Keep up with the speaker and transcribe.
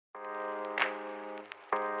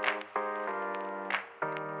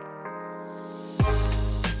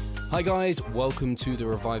Hi guys, welcome to the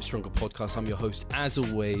Revive Stronger podcast. I'm your host, as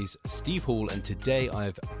always, Steve Hall, and today I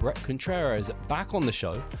have Bret Contreras back on the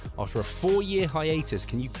show after a 4-year hiatus.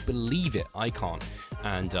 Can you believe it? I can't.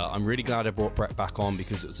 And I'm really glad I brought Bret back on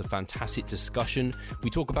because it was a fantastic discussion. We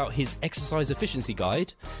talk about his exercise efficiency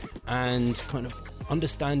guide and kind of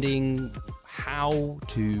understanding how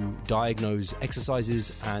to diagnose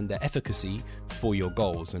exercises and their efficacy for your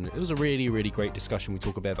goals. And it was a really, really great discussion. We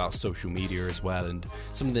talk a bit about social media as well and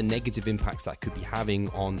some of the negative impacts that could be having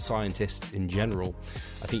on scientists in general.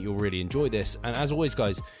 I think you'll really enjoy this. And as always,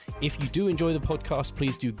 guys, if you do enjoy the podcast,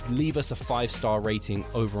 please do leave us a 5-star rating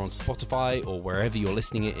over on Spotify or wherever you're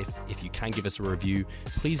listening it. If you can give us a review,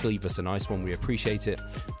 please leave us a nice one. We appreciate it.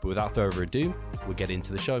 But without further ado, we'll get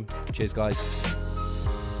into the show. Cheers, guys.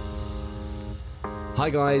 Hi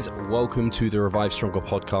guys, welcome to the Revive Stronger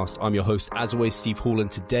podcast. I'm your host, as always, Steve Hall, and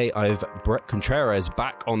today I have Bret Contreras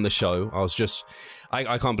back on the show.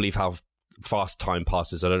 I can't believe how fast time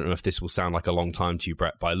passes. I don't know if this will sound like a long time to you,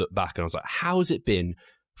 Bret, but I look back and I was like, how has it been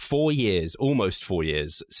 4 years, almost 4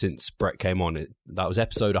 years since Bret came on? That was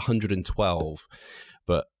episode 112,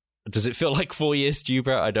 but does it feel like 4 years to you,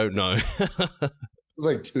 Bret? I don't know. It's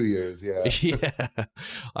like 2 years, yeah.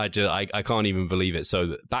 Yeah, I can't even believe it.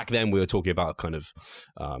 So back then we were talking about kind of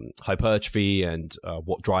hypertrophy and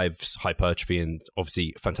what drives hypertrophy, and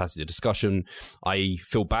obviously fantastic discussion. I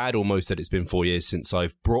feel bad almost that it's been 4 years since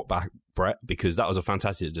I've brought back Bret, because that was a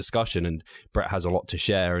fantastic discussion and Bret has a lot to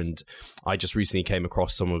share. And I just recently came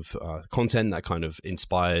across some of content that kind of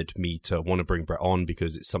inspired me to want to bring Bret on,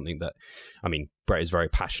 because it's something that, I mean, Bret is very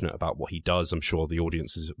passionate about what he does. I'm sure the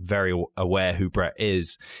audience is very aware who Bret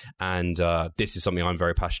is. And this is something I'm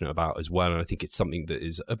very passionate about as well. And I think it's something that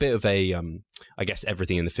is a bit of a, I guess,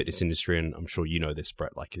 everything in the fitness industry. And I'm sure you know this,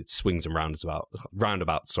 Bret, like it swings and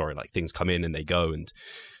roundabouts, like things come in and they go. And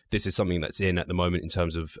this is something that's in at the moment in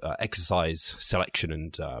terms of exercise selection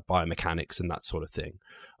and biomechanics and that sort of thing.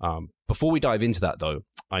 Before we dive into that, though,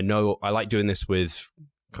 I know I like doing this with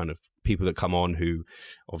kind of people that come on who,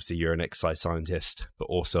 obviously you're an exercise scientist, but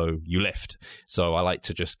also you lift. So I like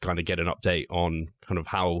to just kind of get an update on kind of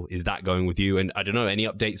how is that going with you. And I don't know, any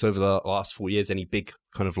updates over the last 4 years, any big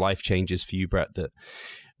kind of life changes for you, Bret, that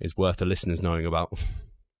is worth the listeners knowing about?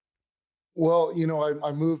 Well, you know,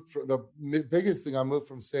 I moved from the biggest thing. I moved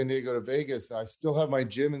from San Diego to Vegas, and I still have my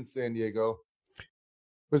gym in San Diego,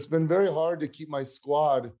 but it's been very hard to keep my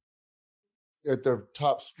squad at their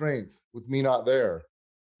top strength with me not there.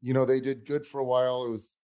 You know, they did good for a while. It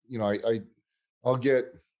was, you know, I'll get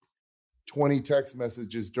 20 text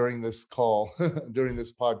messages during this call, during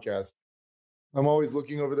this podcast. I'm always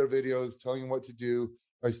looking over their videos, telling them what to do.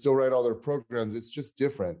 I still write all their programs. It's just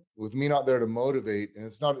different with me not there to motivate. And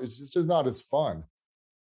it's just not as fun.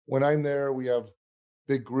 When I'm there, we have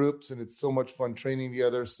big groups and it's so much fun training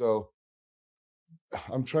together. So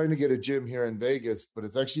I'm trying to get a gym here in Vegas, but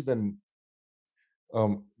it's actually been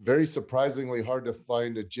very surprisingly hard to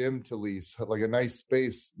find a gym to lease, like a nice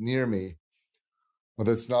space near me. But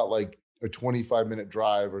it's not like a 25-minute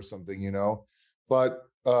drive or something, you know, but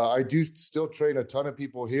I do still train a ton of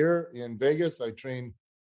people here in Vegas.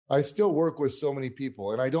 I still work with so many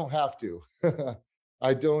people, and I don't have to.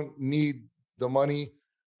 I don't need the money.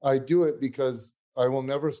 I do it because I will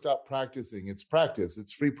never stop practicing. It's practice.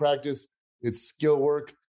 It's free practice. It's skill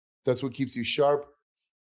work. That's what keeps you sharp.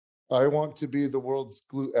 I want to be the world's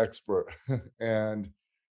glute expert, and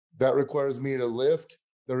that requires me to lift.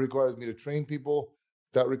 That requires me to train people.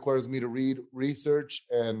 That requires me to read research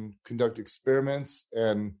and conduct experiments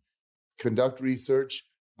and conduct research.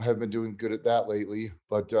 I have been doing good at that lately,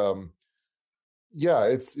 but yeah,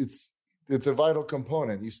 it's a vital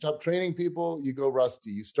component. You stop training people, you go rusty.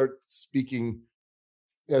 You start speaking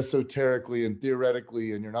esoterically and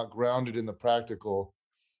theoretically, and you're not grounded in the practical,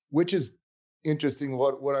 which is interesting.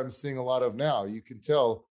 What I'm seeing a lot of now, you can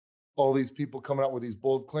tell all these people coming out with these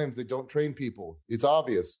bold claims. They don't train people. It's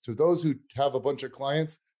obvious to those who have a bunch of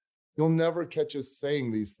clients. You'll never catch us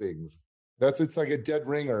saying these things. It's like a dead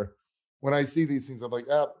ringer. When I see these things, I'm like,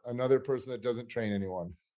 another person that doesn't train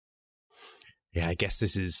anyone. Yeah, I guess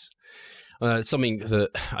this is something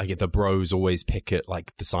that I get the bros always pick at,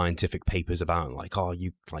 like the scientific papers about, like, oh,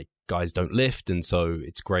 you like guys don't lift, and so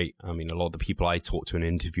it's great. I mean, a lot of the people I talk to and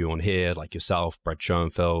interview on here, like yourself, Brad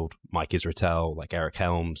Schoenfeld, Mike Israetel, like Eric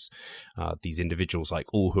Helms, these individuals,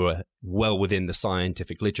 like all who are well within the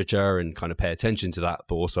scientific literature and kind of pay attention to that,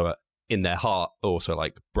 but also in their heart also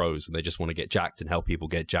like bros, and they just want to get jacked and help people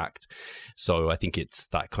get jacked. So I think it's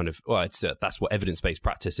that kind of, that's what evidence-based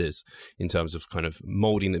practice is, in terms of kind of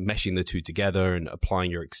meshing the two together and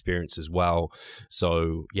applying your experience as well.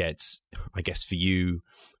 So yeah, it's, I guess for you,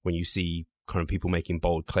 when you see kind of people making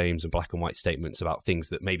bold claims and black and white statements about things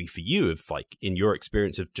that maybe for you have, like, in your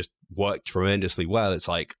experience, have just worked tremendously well. It's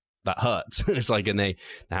like, that hurts. It's like, and they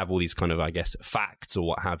have all these kind of, I guess, facts or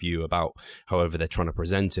what have you about however they're trying to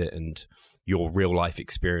present it, and your real life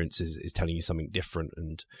experience is telling you something different,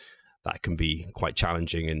 and that can be quite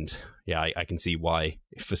challenging. And yeah, I can see why,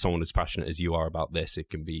 for someone as passionate as you are about this, it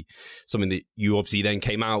can be something that you obviously then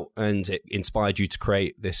came out and it inspired you to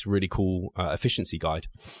create this really cool efficiency guide.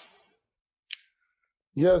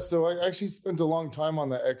 Yeah, so I actually spent a long time on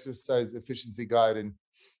the exercise efficiency guide, and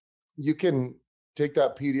you can take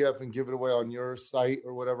that PDF and give it away on your site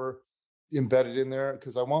or whatever, embed it in there,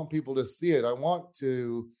 because I want people to see it.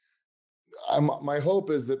 My hope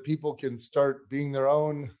is that people can start being their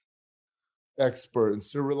own expert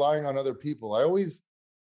instead of relying on other people. I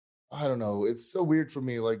don't know, it's so weird for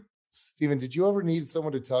me. Like, Steven, did you ever need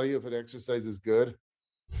someone to tell you if an exercise is good?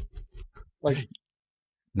 Like,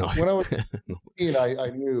 no. When I was 18, I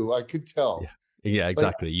knew, I could tell. Yeah,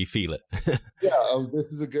 exactly. Like, you feel it. Yeah, oh,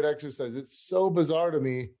 this is a good exercise. It's so bizarre to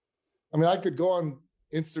me. I mean, I could go on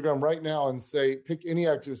Instagram right now and say, pick any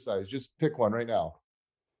exercise. Just pick one right now.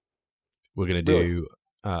 We're going to do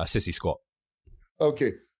sissy squat.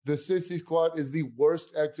 Okay. The sissy squat is the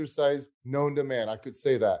worst exercise known to man. I could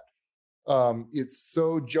say that. It's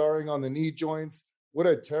so jarring on the knee joints. What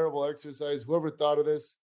a terrible exercise. Whoever thought of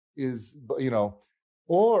this is,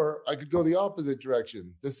 or I could go the opposite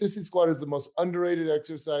direction. The sissy squat is the most underrated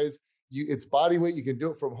exercise. It's body weight. You can do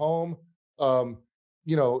it from home.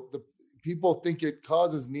 The people think it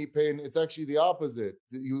causes knee pain. It's actually the opposite.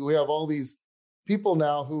 We have all these people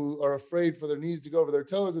now who are afraid for their knees to go over their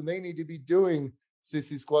toes, and they need to be doing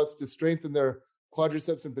sissy squats to strengthen their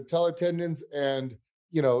quadriceps and patella tendons. And,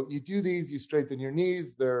 you do these, you strengthen your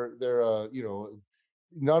knees. They're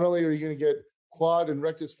not only are you going to get quad and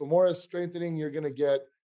rectus femoris strengthening, you're going to get,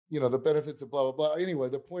 the benefits of blah, blah, blah. Anyway,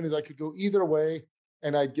 the point is I could go either way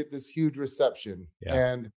and I'd get this huge reception.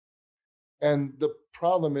 Yeah. And the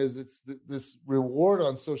problem is it's this reward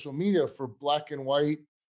on social media for black and white,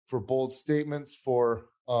 for bold statements, for,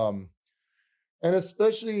 and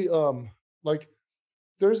especially like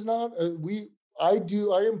there's not, I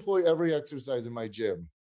employ every exercise in my gym,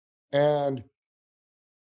 and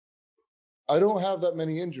I don't have that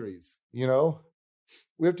many injuries,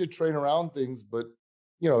 we have to train around things, but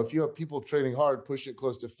if you have people training hard, push it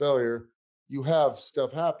close to failure, you have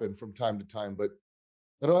stuff happen from time to time, but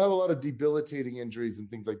I don't have a lot of debilitating injuries and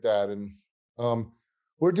things like that. And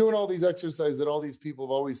we're doing all these exercises that all these people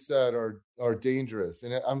have always said are dangerous.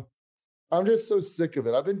 And I'm just so sick of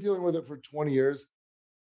it. I've been dealing with it for 20 years.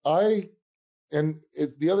 The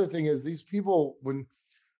other thing is these people, when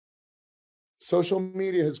social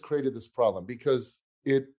media has created this problem, because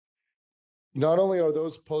it not only are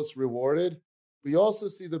those posts rewarded, but you also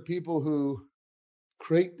see the people who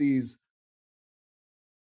create these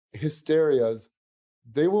hysterias,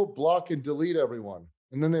 they will block and delete everyone,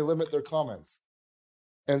 and then they limit their comments.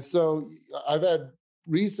 And so I've had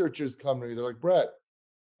researchers come to me, they're like, Bret,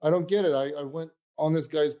 I don't get it. I went on this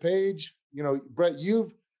guy's page, Bret,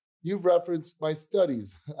 you've referenced my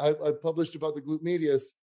studies. I published about the glute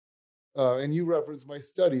medius, and you referenced my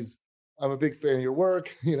studies. I'm a big fan of your work,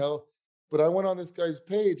 but I went on this guy's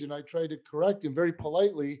page and I tried to correct him very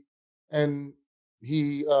politely, and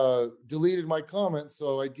he deleted my comments.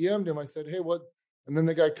 So I DM'd him. I said, hey, what? And then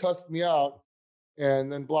the guy cussed me out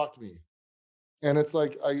and then blocked me. And it's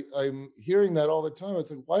like, I'm hearing that all the time.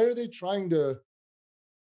 It's like, why are they trying to,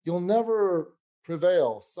 you'll never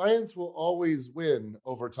prevail. Science will always win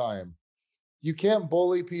over time. You can't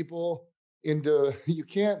bully people you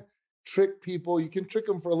can't trick people. You can trick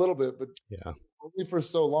them for a little bit, but only for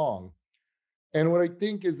so long. And what I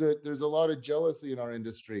think is that there's a lot of jealousy in our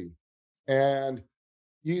industry. And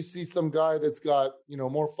you see some guy that's got,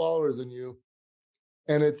 more followers than you,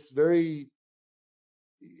 and it's very,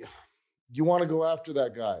 you want to go after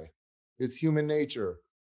that guy. It's human nature.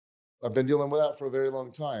 I've been dealing with that for a very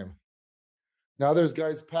long time. Now there's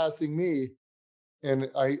guys passing me, and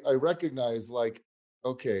I recognize, like,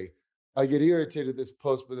 okay, I get irritated at this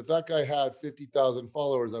post, but if that guy had 50,000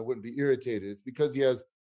 followers, I wouldn't be irritated. It's because he has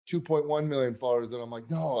 2.1 million followers that I'm like,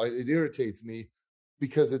 no, it irritates me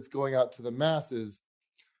because it's going out to the masses.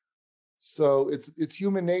 So it's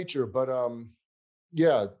human nature. But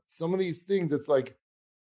some of these things, it's like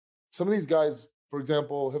some of these guys, for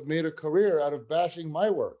example, have made a career out of bashing my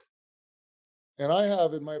work. And I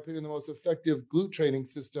have, in my opinion, the most effective glute training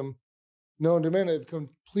system known to man. They've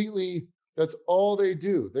completely, that's all they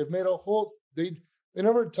do. They've made a whole, they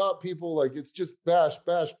never taught people, like, it's just bash,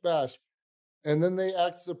 bash, bash. And then they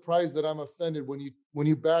act surprised that I'm offended when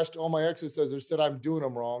you bashed all my exercises or said I'm doing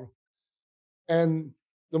them wrong. And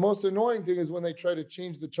the most annoying thing is when they try to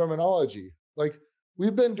change the terminology. Like,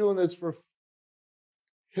 we've been doing this for,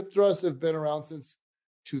 hip thrusts have been around since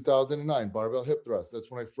 2009, barbell hip thrusts. That's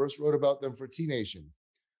when I first wrote about them for T Nation.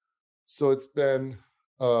 So it's been,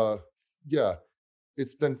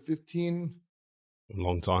 it's been 15. A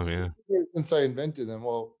long time, yeah. Since I invented them,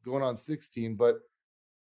 well, going on 16, but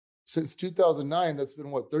since 2009, that's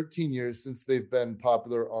been 13 years since they've been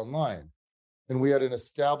popular online. And we had an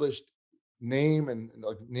established name and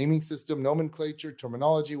like naming system, nomenclature,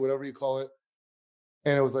 terminology, whatever you call it.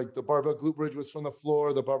 And it was like the barbell glute bridge was from the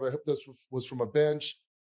floor, the barbell hip thrust was from a bench.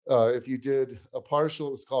 If you did a partial,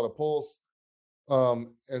 it was called a pulse.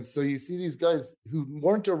 And so you see these guys who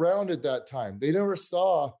weren't around at that time. They never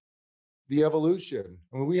saw the evolution.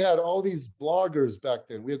 I mean, we had all these bloggers back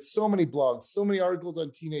then. We had so many blogs, so many articles on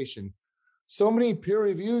T Nation, so many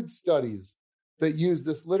peer-reviewed studies that use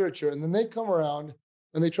this literature. And then they come around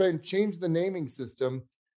and they try and change the naming system.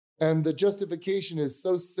 And the justification is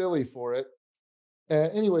so silly for it.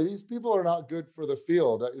 Anyway, these people are not good for the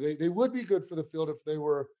field. They would be good for the field if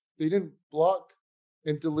they didn't block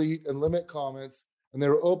and delete and limit comments, and they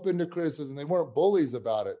were open to criticism. They weren't bullies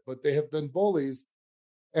about it, but they have been bullies.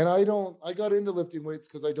 And I got into lifting weights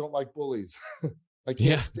because I don't like bullies. I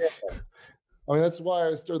can't stand them. I mean, that's why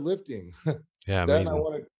I started lifting. Yeah, then I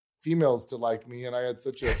wanted females to like me, and I had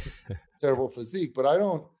such a terrible physique. But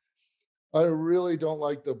I really don't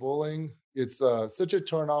like the bullying. It's such a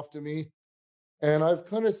turnoff to me. And I've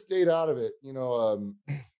kind of stayed out of it.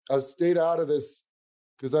 I've stayed out of this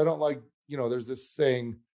because I don't like, there's this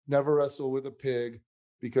saying, never wrestle with a pig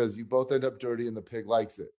because you both end up dirty and the pig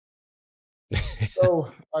likes it.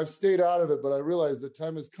 So I've stayed out of it, but I realize the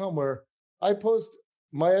time has come where I post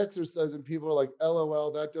my exercise and people are like,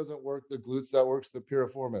 LOL, that doesn't work the glutes, that works the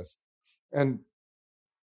piriformis. And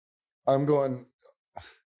I'm going,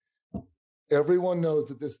 everyone knows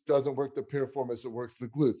that this doesn't work the piriformis, it works the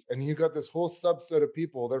glutes. And you got this whole subset of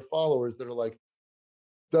people, their followers, that are like,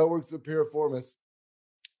 that works the piriformis.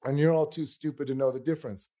 And you're all too stupid to know the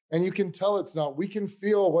difference. And you can tell it's not. We can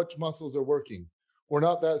feel which muscles are working. We're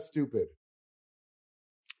not that stupid.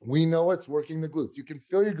 We know it's working the glutes. You can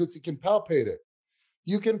feel your glutes. You can palpate it.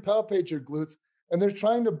 You can palpate your glutes. And they're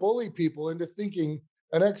trying to bully people into thinking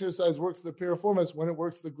an exercise works the piriformis when it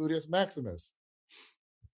works the gluteus maximus.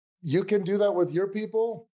 You can do that with your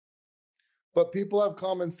people, but people have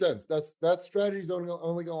common sense. That strategy is only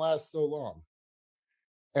going to last so long.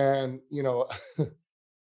 And,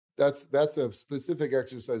 that's a specific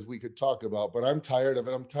exercise we could talk about, but I'm tired of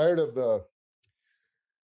it. I'm tired of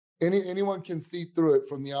anyone can see through it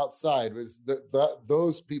from the outside, but it's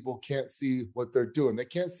those people can't see what they're doing. They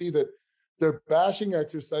can't see that they're bashing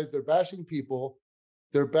exercise. They're bashing people.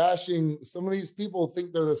 They're bashing, some of these people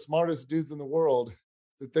think they're the smartest dudes in the world,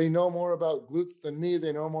 that they know more about glutes than me.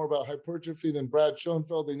 They know more about hypertrophy than Brad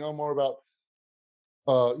Schoenfeld. They know more about,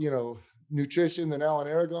 nutrition than Alan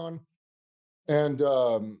Aragon. And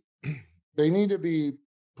they need to be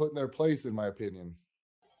put in their place, in my opinion.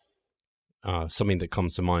 Something that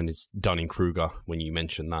comes to mind is Dunning-Kruger when you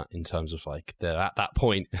mention that, in terms of like they're at that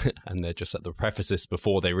point and they're just at the precipice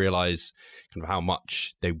before they realize kind of how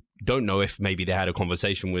much they don't know. If maybe they had a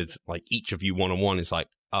conversation with like each of you one-on-one, it's like,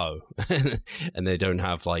 oh, and they don't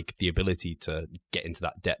have like the ability to get into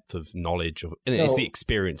that depth of knowledge of, and it's the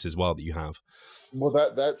experience as well that you have. Well,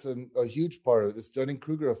 that's a huge part of it. This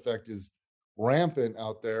Dunning-Kruger effect is rampant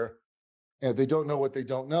out there, and they don't know what they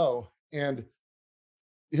don't know. And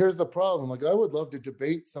here's the problem. Like, I would love to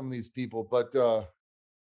debate some of these people, but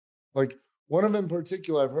like one of them in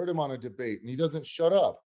particular, I've heard him on a debate and he doesn't shut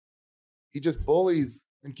up. He just bullies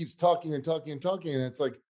and keeps talking and talking and talking. And it's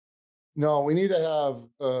like, no, we need to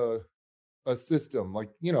have a system. Like,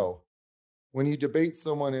 when you debate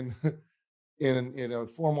someone in a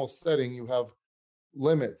formal setting, you have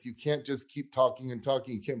limits. You can't just keep talking and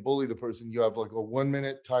talking. You can't bully the person. You have like a 1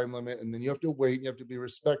 minute time limit, and then you have to wait. And you have to be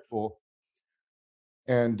respectful.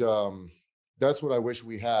 And that's what I wish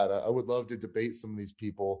we had. I would love to debate some of these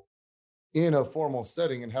people in a formal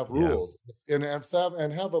setting and have rules, and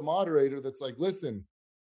have a moderator that's like, listen,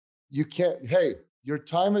 you can't, hey, your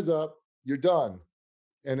time is up, you're done.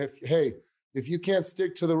 And if you can't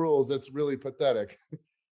stick to the rules, that's really pathetic.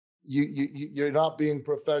 You're not being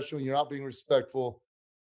professional, you're not being respectful,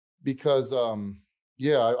 because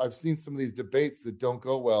I've seen some of these debates that don't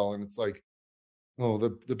go well, and it's like, well,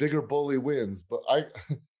 the bigger bully wins. But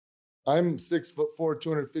I'm 6'4",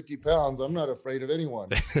 250 pounds. I'm not afraid of anyone,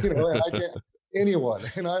 and I can't anyone.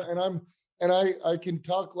 And I can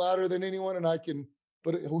talk louder than anyone, and I can.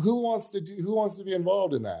 But who wants to be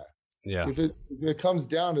involved in that? Yeah. If it comes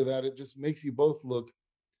down to that, it just makes you both look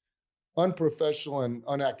unprofessional and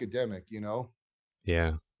unacademic, you know?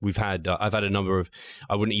 Yeah. We've had, I've had a number of,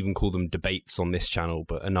 I wouldn't even call them debates on this channel,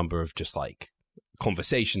 but a number of just like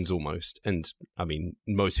conversations almost. And I mean,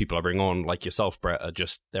 most people I bring on, like yourself, Bret, are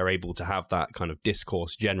just, they're able to have that kind of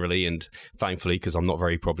discourse generally. And thankfully, because I'm not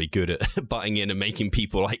very probably good at butting in and making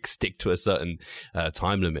people like stick to a certain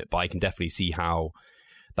time limit, but I can definitely see how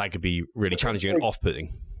that could be really challenging and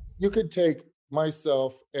off-putting. You could take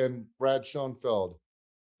myself and Brad Schoenfeld,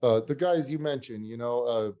 the guys you mentioned, you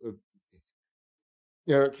know,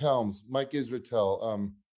 Eric Helms, Mike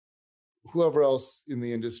Israetel, whoever else in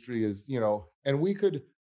the industry is, you know, and we could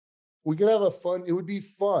have it would be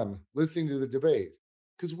fun listening to the debate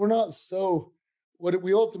because we're not so, what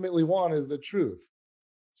we ultimately want is the truth.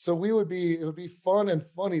 So it would be fun and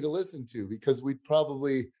funny to listen to because we'd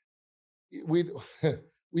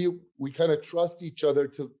we kind of trust each other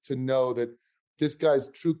to know that this guy's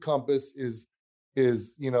true compass is,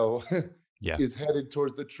 you know, Yeah. is headed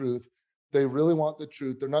towards the truth. They really want the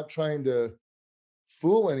truth. They're not trying to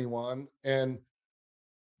fool anyone. And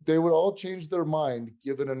they would all change their mind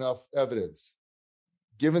given enough evidence.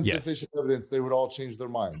 Given sufficient evidence, they would all change their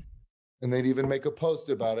mind. And they'd even make a post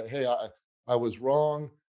about it. Hey, I was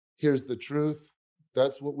wrong. Here's the truth.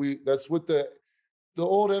 That's what the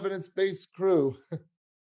old evidence-based crew,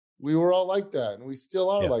 we were all like that. And we still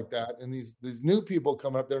are like that. And these new people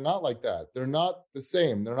coming up, they're not like that. They're not the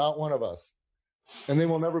same. They're not one of us. And they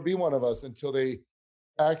will never be one of us until they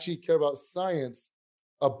actually care about science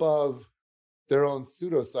above their own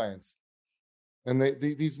pseudoscience. And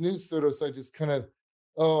these new pseudoscientists kind of,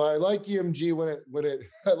 I like EMG when it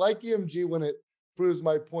I like EMG when it proves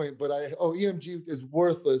my point, but EMG is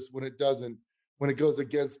worthless when it doesn't, when it goes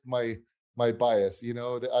against my bias. You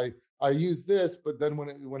know, that I use this, but then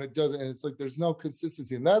when it doesn't, and it's like there's no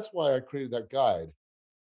consistency, and that's why I created that guide.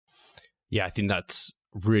 Yeah, I think that's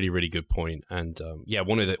really, really good point. And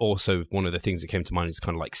one of the things that came to mind is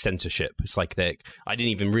kind of like censorship. It's like I didn't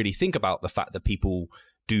even really think about the fact that people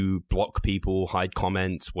do block people, hide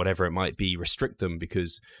comments, whatever it might be, restrict them,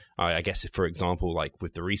 because I guess if, for example, like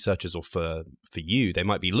with the researchers or for you, they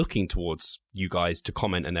might be looking towards you guys to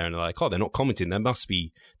comment, and they're like, oh, they're not commenting. There must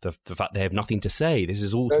be the fact they have nothing to say. This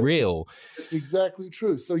is all real. It's exactly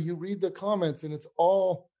true. So you read the comments and it's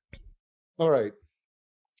all right.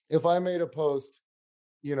 If I made a post,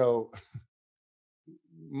 you know,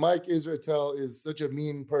 Mike Israetel is such a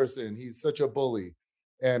mean person. He's such a bully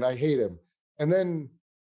and I hate him. And then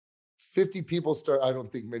 50 people I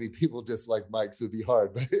don't think many people dislike Mike, so it'd be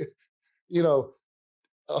hard, but you know,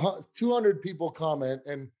 200 people comment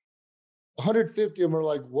and 150 of them are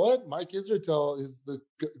like, what? Mike Israetel is the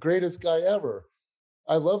greatest guy ever.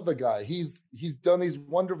 I love the guy. He's done these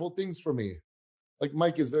wonderful things for me. Like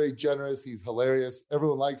Mike is very generous. He's hilarious.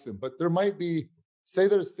 Everyone likes him, but there might be, say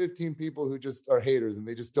there's 15 people who just are haters and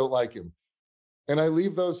they just don't like him. And I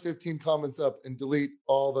leave those 15 comments up and delete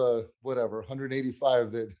all the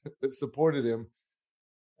 185 that supported him.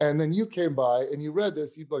 And then you came by and you read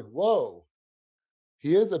this, you'd be like, whoa,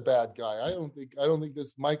 he is a bad guy. I don't think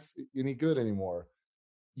this Mike's any good anymore.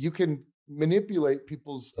 You can manipulate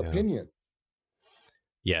people's opinions.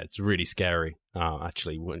 Yeah, it's really scary,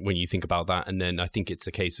 actually, when you think about that. And then I think it's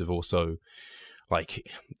a case of also, like,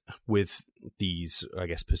 with these, I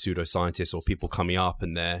guess, pseudoscientists or people coming up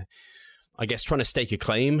and they're, I guess, trying to stake a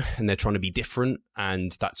claim and they're trying to be different.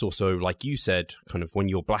 And that's also, like you said, kind of when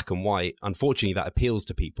you're black and white, unfortunately, that appeals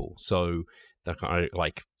to people. So they're kind of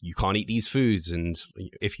like, you can't eat these foods. And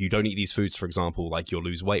if you don't eat these foods, for example, like you'll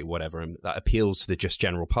lose weight or whatever. And that appeals to the just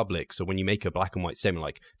general public. So when you make a black and white statement,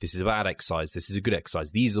 like, this is a bad exercise, this is a good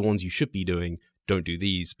exercise, these are the ones you should be doing, don't do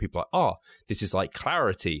these, people are like, this is like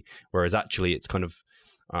clarity. Whereas actually it's kind of,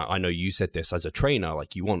 I know you said this as a trainer,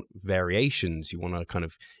 like you want variations, you want to kind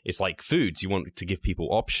of, it's like foods, you want to give people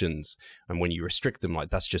options. And when you restrict them,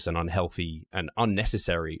 like that's just an unhealthy and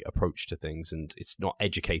unnecessary approach to things. And it's not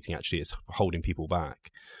educating, actually, it's holding people back.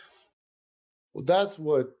 Well, that's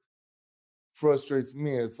what frustrates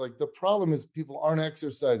me. It's like the problem is people aren't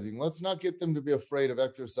exercising. Let's not get them to be afraid of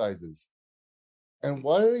exercises. And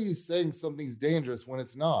why are you saying something's dangerous when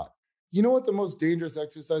it's not? You know what the most dangerous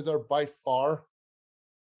exercises are by far?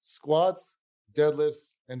 Squats,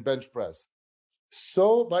 deadlifts, and bench press.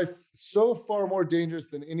 So far more dangerous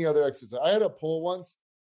than any other exercise. I had a poll once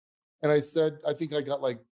and I said, I think I got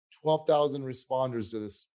like 12,000 responders to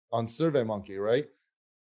this on SurveyMonkey, right?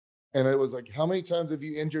 And it was like, how many times have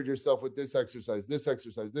you injured yourself with this exercise,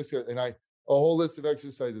 and a whole list of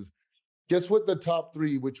exercises. Guess what the top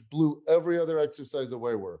three, which blew every other exercise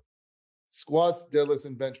away, were? Squats, deadlifts,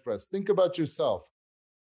 and bench press. Think about yourself.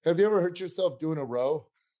 Have you ever hurt yourself doing a row?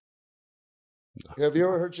 Have you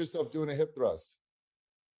ever hurt yourself doing a hip thrust?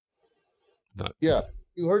 No. Yeah.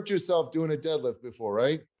 You hurt yourself doing a deadlift before,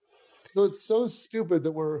 right? So it's so stupid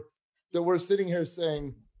that we're sitting here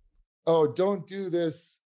saying, oh, don't do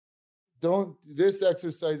this. This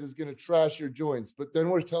exercise is going to trash your joints. But then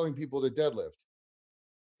we're telling people to deadlift.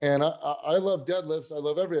 And I love deadlifts. I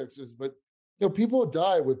love every exercise, but people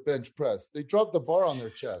die with bench press. They drop the bar on their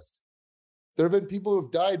chest. There have been people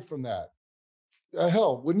who've died from that.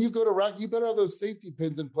 Hell, when you go to rack, you better have those safety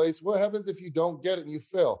pins in place. What happens if you don't get it and you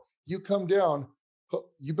fail? You come down,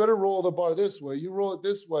 you better roll the bar this way. You roll it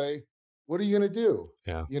this way. What are you going to do?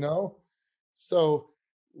 Yeah. So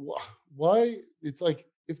why? It's like,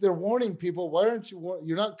 if they're warning people, why aren't you?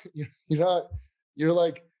 You're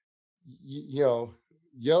like,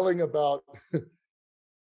 yelling about,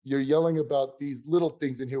 you're yelling about these little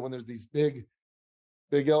things in here when there's these big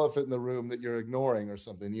elephant in the room that you're ignoring or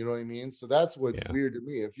something. You know what I mean? So that's what's weird to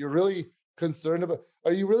me. If you're really concerned about,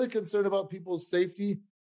 are you really concerned about people's safety?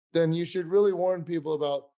 Then you should really warn people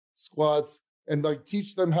about squats and like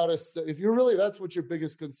teach them how to, if you're really, that's what your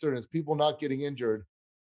biggest concern is, people not getting injured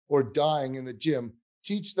or dying in the gym,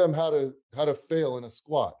 teach them how to fail in a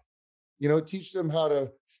squat. Teach them how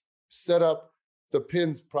to set up the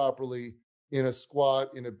pins properly in a squat,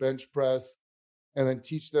 in a bench press, and then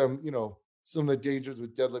teach them, some of the dangers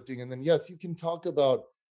with deadlifting. And then, yes, you can talk about,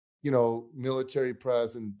 military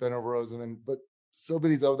press and bent over rows, but some of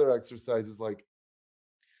these other exercises like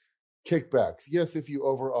kickbacks. Yes, if you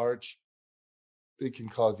overarch, they can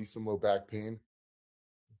cause you some low back pain,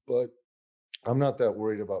 but I'm not that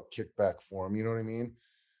worried about kickback form. You know what I mean?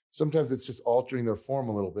 Sometimes it's just altering their form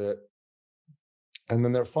a little bit and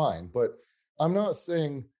then they're fine. But I'm not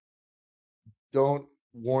saying don't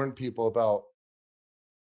warn people about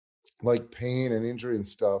like pain and injury and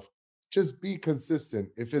stuff. Just be consistent.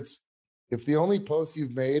 If the only posts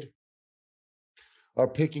you've made are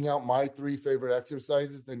picking out my 3 favorite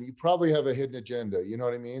exercises, then you probably have a hidden agenda. You know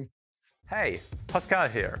what I mean? Hey, Pascal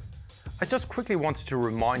here. I just quickly wanted to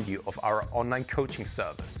remind you of our online coaching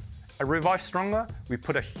service. At Revive Stronger, we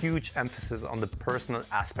put a huge emphasis on the personal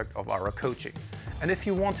aspect of our coaching. And if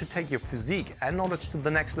you want to take your physique and knowledge to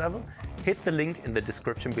the next level, hit the link in the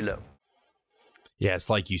description below. Yeah, it's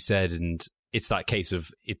like you said, and it's that case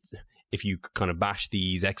of it. If you kind of bash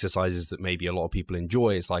these exercises that maybe a lot of people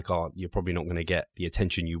enjoy, it's like, oh, you're probably not going to get the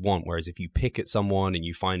attention you want. Whereas if you pick at someone and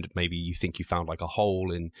you find, maybe you think you found like a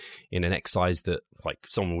hole in an exercise that like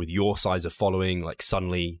someone with your size of following, like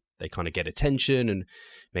suddenly they kind of get attention, and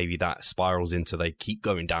maybe that spirals into, they keep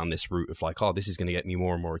going down this route of like, oh, this is going to get me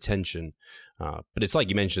more and more attention. But it's like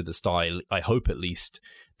you mentioned at the start, I hope at least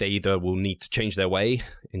they either will need to change their way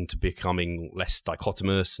into becoming less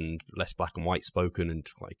dichotomous and less black and white spoken and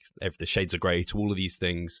like the shades of gray to all of these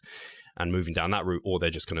things and moving down that route, or they're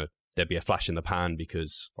just going to, there'll be a flash in the pan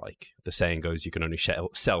because like the saying goes, you can only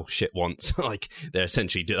sell shit once. Like they're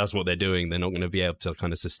essentially, that's what they're doing. They're not going to be able to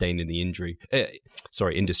kind of sustain in the industry,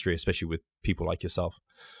 especially with people like yourself.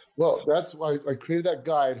 Well, that's why I created that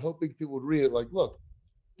guide, hoping people would read it. Like, look,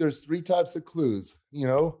 there's 3 types of clues,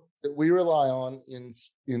 that we rely on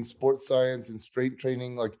in sports science and strength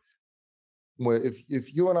training. Like,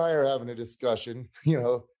 if you and I are having a discussion,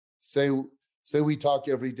 say we talk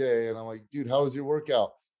every day, and I'm like, dude, how was your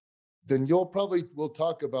workout? Then we'll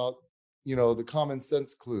talk about, the common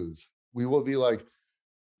sense clues. We will be like,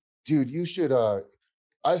 dude, you should,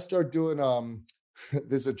 I start doing,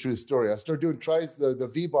 this is a true story. I start doing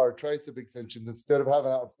the V-bar tricep extensions. Instead of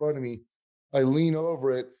having it out in front of me, I lean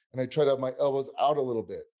over it and I try to have my elbows out a little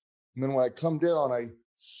bit. And then when I come down, I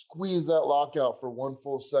squeeze that lockout for 1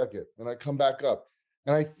 full second. Then I come back up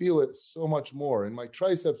and I feel it so much more. And my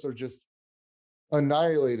triceps are just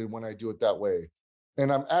annihilated when I do it that way.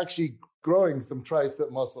 And I'm actually growing some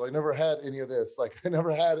tricep muscle. I never had any of this. Like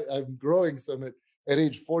I'm growing some at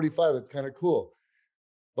age 45. It's kind of cool.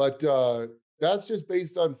 But that's just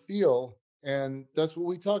based on feel. And that's what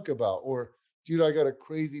we talk about. Or, dude, I got a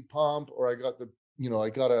crazy pump, or I got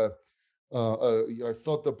I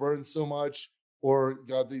felt the burn so much, or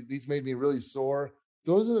God, these made me really sore.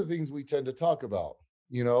 Those are the things we tend to talk about,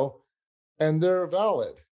 and they're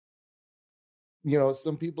valid.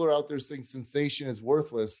 Some people are out there saying sensation is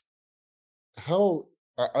worthless.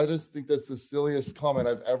 I just think that's the silliest comment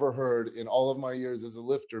I've ever heard in all of my years as a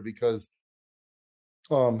lifter, because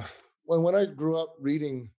when I grew up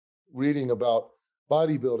reading about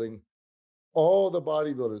bodybuilding, all the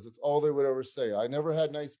bodybuilders, it's all they would ever say. I never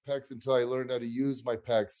had nice pecs until I learned how to use my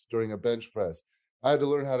pecs during a bench press. I had to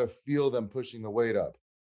learn how to feel them pushing the weight up.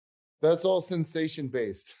 That's all sensation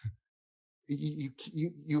based.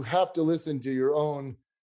 You have to listen to your own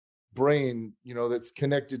brain, that's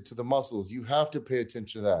connected to the muscles. You have to pay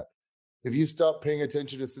attention to that. If you stop paying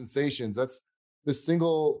attention to sensations, that's the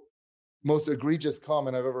single most egregious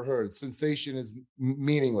comment I've ever heard. Sensation is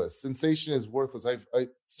meaningless. Sensation is worthless.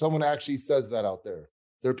 Someone actually says that out there.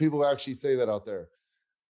 There are people who actually say that out there.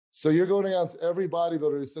 So you're going against every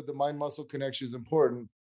bodybuilder who said the mind-muscle connection is important.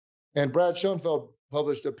 And Brad Schoenfeld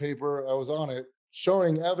published a paper, I was on it,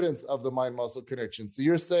 showing evidence of the mind-muscle connection. So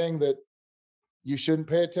you're saying that you shouldn't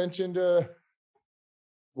pay attention to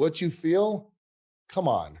what you feel? Come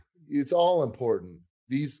on. It's all important.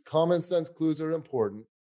 These common sense clues are important.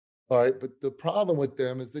 All right. But the problem with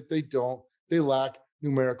them is that they lack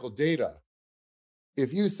numerical data.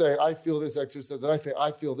 If you say, I feel this exercise and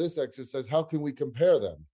I feel this exercise, how can we compare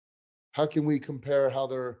them? How can we compare how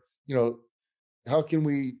they're, how can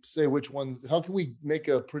we say how can we make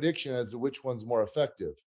a prediction as to which one's more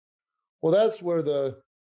effective? Well, that's where the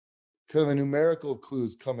kind of the numerical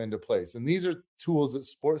clues come into place. And these are tools that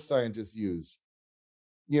sports scientists use,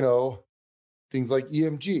 things like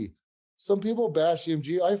EMG. Some people bash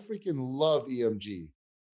EMG. I freaking love EMG.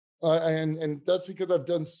 And that's because I've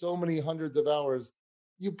done so many hundreds of hours.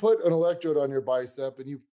 You put an electrode on your bicep and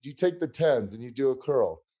you take the 10s and you do a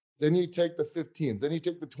curl. Then you take the 15s, then you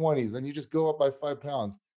take the 20s, and you just go up by 5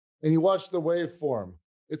 pounds and you watch the waveform.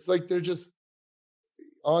 It's like they're just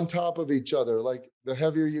on top of each other. Like the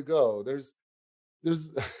heavier you go, there's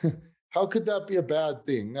how could that be a bad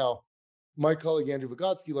thing? Now, my colleague Andrew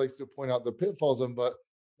Vygotsky likes to point out the pitfalls of them, but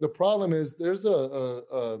the problem is there's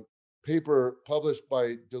a paper published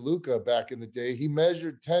by DeLuca back in the day. He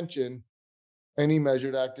measured tension and he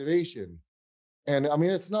measured activation. And I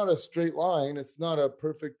mean, it's not a straight line. It's not a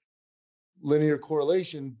perfect linear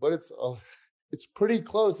correlation, but it's pretty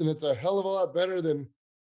close, and it's a hell of a lot better than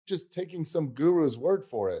just taking some guru's word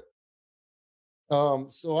for it.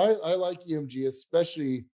 So I like EMG,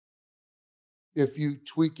 especially if you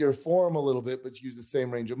tweak your form a little bit, but use the same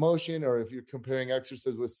range of motion, or if you're comparing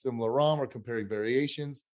exercises with similar ROM or comparing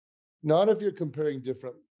variations. Not if you're comparing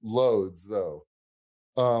different loads, though.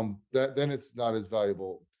 Then it's not as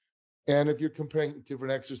valuable. And if you're comparing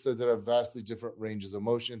different exercises that have vastly different ranges of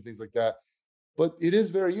motion, things like that. But it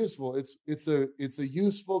is very useful. It's a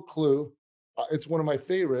useful clue. It's one of my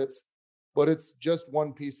favorites, but it's just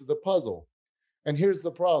one piece of the puzzle. And here's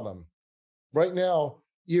the problem. Right now,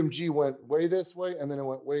 EMG went way this way, and then it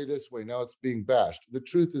went way this way. Now it's being bashed. The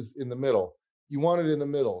truth is in the middle. You want it in the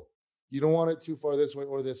middle. You don't want it too far this way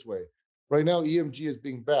or this way. Right now, EMG is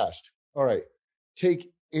being bashed. All right, take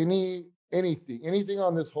anything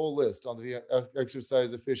on this whole list on the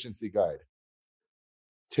exercise efficiency guide.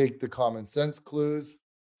 Take the common sense clues.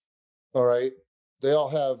 All right, they all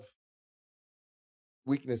have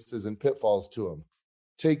weaknesses and pitfalls to them.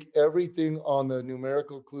 Take everything on the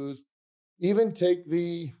numerical clues, even take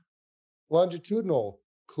the longitudinal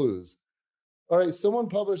clues. All right, someone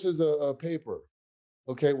publishes a paper.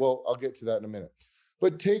 Okay, well, I'll get to that in a minute.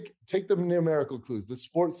 But take the numerical clues, the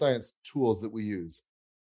sports science tools that we use,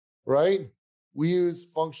 right? We use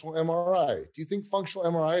functional MRI. Do you think functional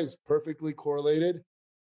MRI is perfectly correlated?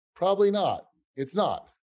 Probably not. It's not.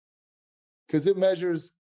 Because it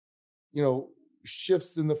measures,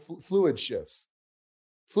 shifts in the fluid shifts.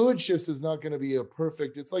 Fluid shifts is not going to be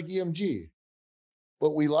it's like EMG.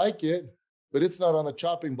 But we like it, but it's not on the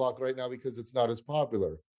chopping block right now because it's not as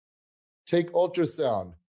popular. Take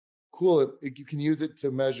ultrasound. Cool. You can use it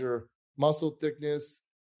to measure muscle thickness.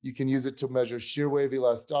 You can use it to measure shear wave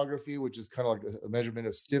elastography, which is kind of like a measurement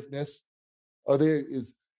of stiffness.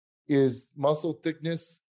 Is muscle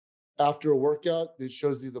thickness after a workout that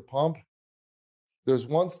shows you the pump? There's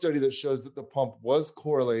one study that shows that the pump was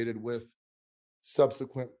correlated with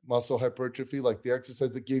subsequent muscle hypertrophy, like the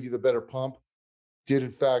exercise that gave you the better pump did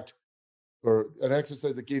in fact, or an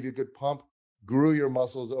exercise that gave you a good pump grew your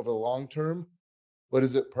muscles over the long term. But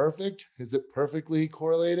is it perfect? Is it perfectly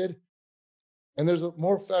correlated? And there's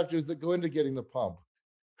more factors that go into getting the pump.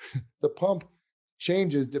 The pump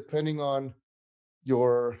changes depending on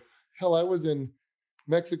I was in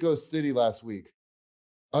Mexico City last week.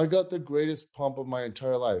 I got the greatest pump of my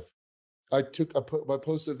entire life. I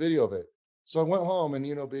posted a video of it. So I went home and,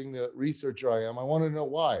 being the researcher I am, I wanted to know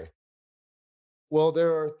why. Well,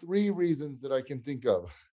 there are 3 reasons that I can think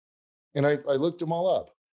of. And I looked them all up.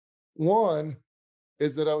 One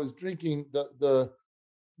is that I was drinking the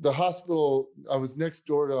hospital. I was next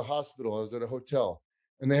door to a hospital. I was at a hotel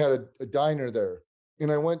and they had a diner there.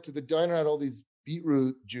 And I went to the diner, had all these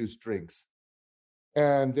beetroot juice drinks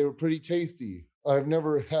and they were pretty tasty. I've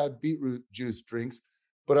never had beetroot juice drinks,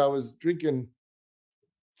 but I was drinking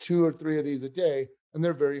 2 or 3 of these a day and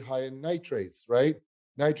they're very high in nitrates, right?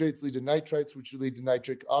 Nitrates lead to nitrites, which lead to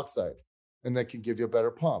nitric oxide, and that can give you a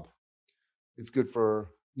better pump. It's good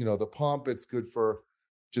for, the pump. It's good for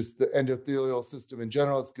just the endothelial system in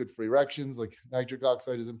general. It's good for erections. Like nitric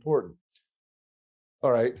oxide is important.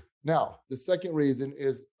 All right. Now, the second reason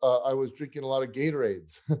is I was drinking a lot of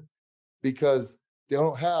Gatorades because they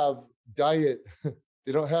don't have diet.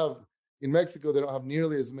 They don't have, in Mexico, they don't have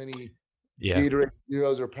nearly as many Gatorade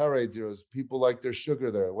Zeros or Powerade Zeros. People like their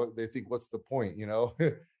sugar there. What they think, what's the point,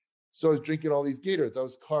 So I was drinking all these Gatorades. I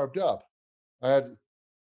was carved up. I had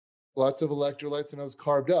lots of electrolytes and I was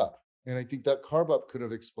carved up. And I think that carb up could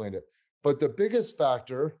have explained it. But the biggest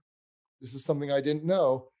factor, this is something I didn't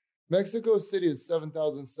know, Mexico City is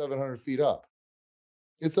 7,700 feet up.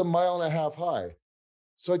 It's a mile and a half high.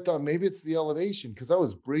 So I thought maybe it's the elevation because I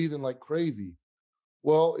was breathing like crazy.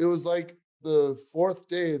 Well, it was like the fourth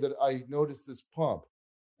day that I noticed this pump.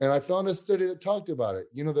 And I found a study that talked about it.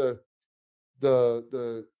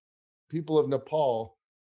 The people of Nepal,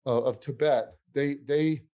 of Tibet,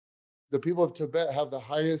 the people of Tibet have the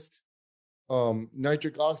highest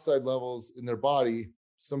nitric oxide levels in their body,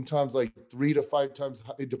 sometimes like 3 to 5 times,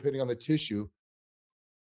 depending on the tissue,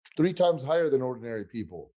 3 times higher than ordinary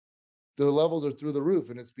people. Their levels are through the roof,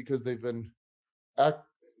 and it's because they've been,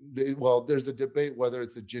 there's a debate whether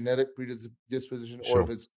it's a genetic predisposition or if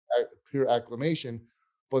it's pure acclimation,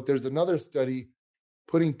 but there's another study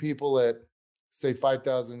putting people at, say,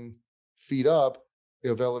 5,000 feet up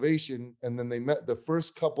of elevation, and then they met the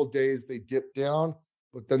first couple days, they dip down,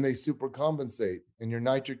 but then they supercompensate, and your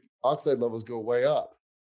nitric oxide levels go way up.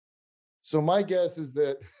 So my guess is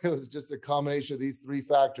that it was just a combination of these 3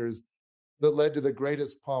 factors that led to the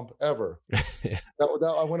greatest pump ever.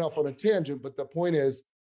 That I went off on a tangent, but the point is,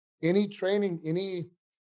 any training, any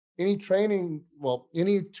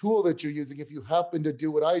tool that you're using, if you happen to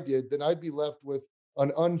do what I did, then I'd be left with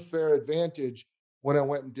an unfair advantage when I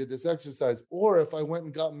went and did this exercise. Or if I went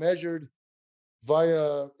and got measured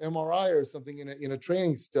via MRI or something in a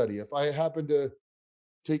training study, if I happened to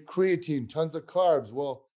take creatine, tons of carbs,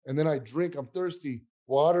 and then I drink, I'm thirsty,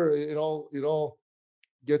 water, it all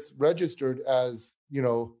gets registered as,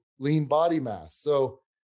 lean body mass. So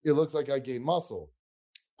it looks like I gain muscle.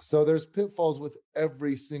 So there's pitfalls with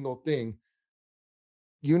every single thing.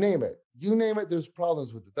 You name it, there's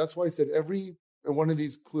problems with it. That's why I said every one of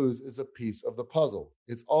these clues is a piece of the puzzle.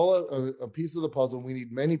 It's all a piece of the puzzle. We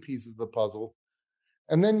need many pieces of the puzzle.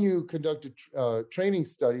 And then you conduct training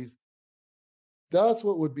studies. That's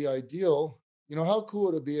what would be ideal. How cool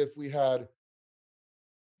would it be if we had,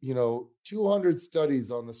 200 studies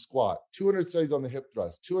on the squat, 200 studies on the hip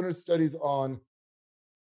thrust, 200 studies on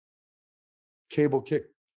cable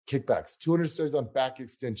kickbacks, 200 studies on back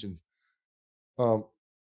extensions,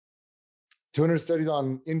 200 studies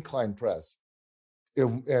on incline press,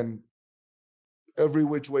 and every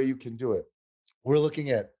which way you can do it. We're looking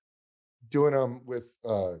at doing them with,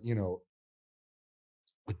 with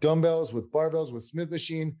dumbbells, with barbells, with Smith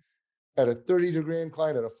machine, at a 30-degree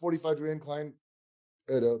incline, at a 45-degree incline,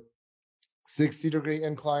 at a 60-degree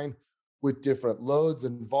incline, with different loads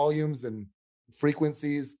and volumes and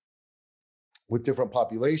frequencies, with different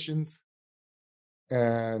populations.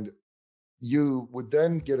 And you would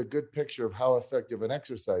then get a good picture of how effective an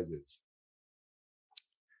exercise is.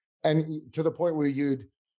 And to the point where you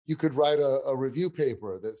could write a review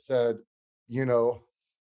paper that said, you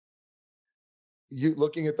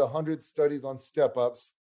looking at the 100 studies on step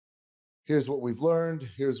ups, here's what we've learned.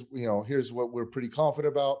 Here's what we're pretty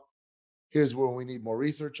confident about. Here's where we need more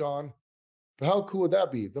research on. But how cool would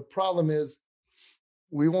that be? The problem is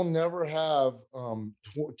we will never have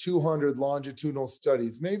 200 longitudinal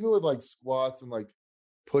studies, maybe with like squats and like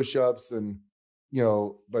push-ups and,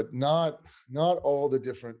 but not all the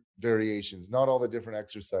different variations, not all the different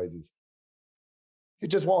exercises. It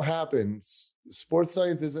just won't happen. Sports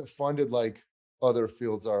science isn't funded like other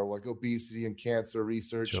fields are, like obesity and cancer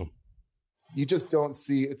research. Sure. You just don't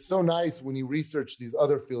see, it's so nice when you research these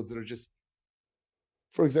other fields that are just,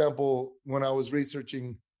 for example, when I was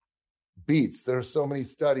researching beets, there are so many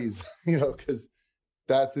studies, because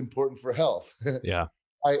that's important for health. Yeah.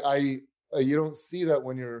 You don't see that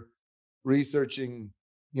when you're researching,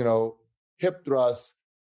 hip thrusts.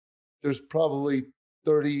 There's probably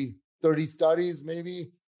 30 studies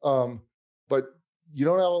maybe, but you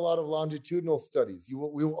don't have a lot of longitudinal studies.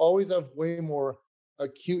 We will always have way more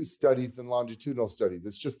acute studies than longitudinal studies.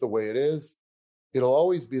 It's just the way it is. It'll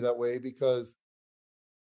always be that way because,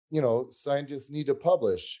 scientists need to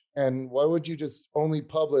publish. And why would you just only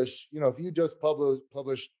publish, if you just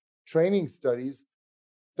publish training studies,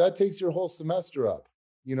 that takes your whole semester up.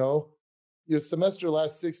 Your semester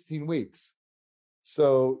lasts 16 weeks.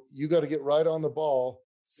 So you got to get right on the ball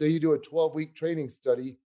say you do a 12-week training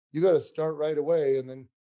study, you got to start right away and then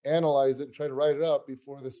analyze it and try to write it up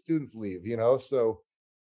before the students leave, So,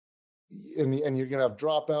 and you're going to have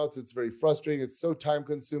dropouts. It's very frustrating. It's so time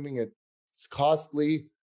consuming. It's costly.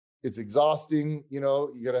 It's exhausting. You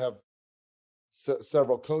got to have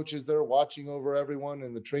several coaches there watching over everyone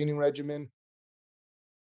in the training regimen.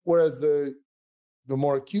 Whereas the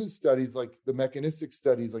more acute studies, like the mechanistic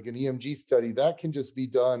studies, like an EMG study, that can just be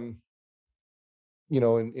done,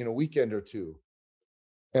 in a weekend or two.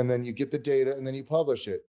 And then you get the data and then you publish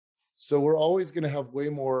it. So we're always going to have way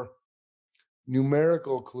more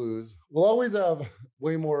numerical clues. We'll always have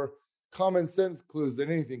way more common sense clues than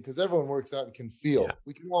anything, because everyone works out and can feel. Yeah.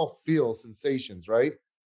 We can all feel sensations, right?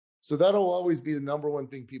 So that'll always be the number one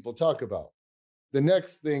thing people talk about. The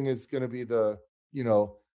next thing is going to be the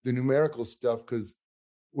numerical stuff, because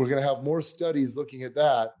we're going to have more studies looking at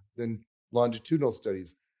that than longitudinal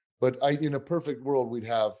studies. But in a perfect world, we'd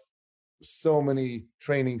have so many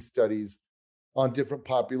training studies on different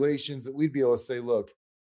populations that we'd be able to say, look,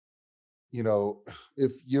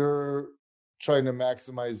 if you're trying to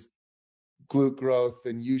maximize glute growth,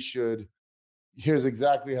 then here's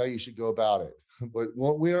exactly how you should go about it. But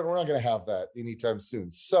we're not going to have that anytime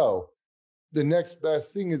soon. So the next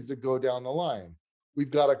best thing is to go down the line.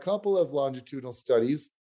 We've got a couple of longitudinal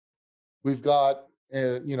studies. We've got,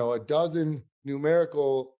 a dozen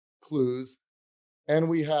numerical clues, and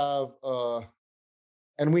we have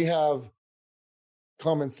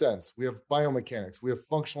common sense. We have biomechanics. We have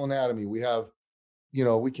functional anatomy. We have,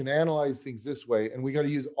 we can analyze things this way, and we got to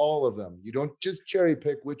use all of them. You don't just cherry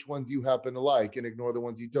pick which ones you happen to like and ignore the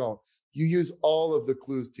ones you don't. You use all of the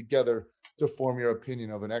clues together to form your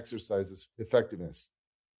opinion of an exercise's effectiveness.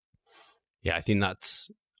 Yeah, I think that's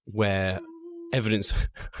where evidence.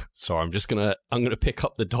 Sorry, I'm gonna pick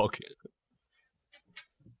up the dog.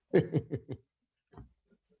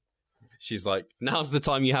 She's like, now's the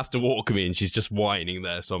time you have to walk me, and she's just whining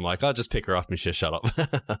there. So I'm like, I'll just pick her up and she'll shut up.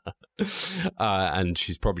 And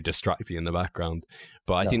she's probably distracting in the background.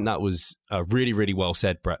 But I think that was really, really well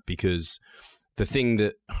said, Bret, because the thing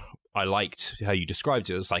that I liked how you described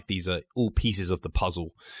it was like, these are all pieces of the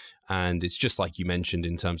puzzle. And it's just like you mentioned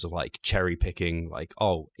in terms of like cherry picking, like,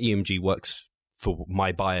 oh, EMG works for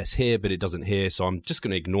my bias here, but it doesn't here. So I'm just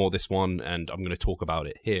going to ignore this one and I'm going to talk about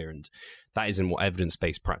it here. And that isn't what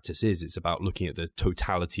evidence-based practice is. It's about looking at the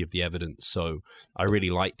totality of the evidence. So I really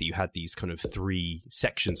like that you had these kind of three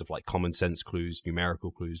sections of like common sense clues, numerical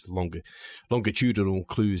clues, longitudinal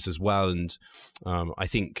clues as well. And I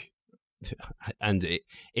think, and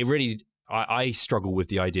it really, I struggle with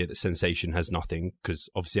the idea that sensation has nothing, because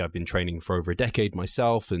obviously I've been training for over a decade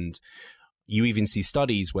myself, and you even see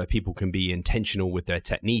studies where people can be intentional with their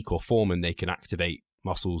technique or form and they can activate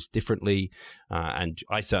muscles differently. And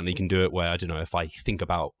I certainly can do it where, I don't know, if I think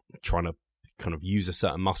about trying to kind of use a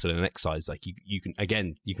certain muscle in an exercise, like you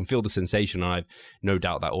can feel the sensation. And I've no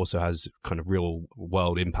doubt that also has kind of real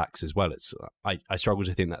world impacts as well. I struggle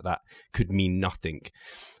to think that could mean nothing.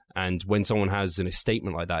 And when someone has a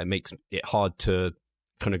statement like that, it makes it hard to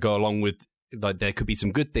kind of go along with, like, there could be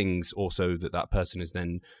some good things also that person is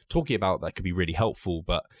then talking about that could be really helpful,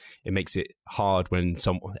 but it makes it hard when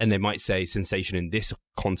and they might say sensation in this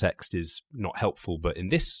context is not helpful, but in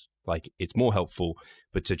this, like, it's more helpful.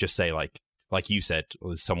 But to just say like you said, or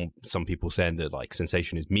there's some people saying that like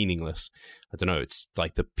sensation is meaningless. I don't know. It's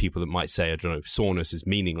like the people that might say, I don't know, soreness is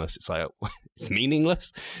meaningless. It's like, it's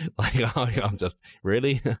meaningless. Like, I'm just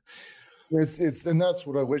really. It's and that's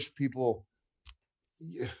what I wish people.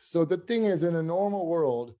 So the thing is, in a normal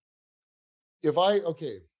world, if I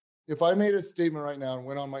made a statement right now and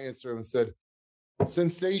went on my Instagram and said,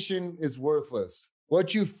 sensation is worthless.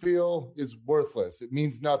 What you feel is worthless. It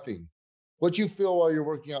means nothing. What you feel while you're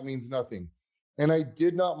working out means nothing. And I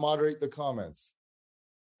did not moderate the comments.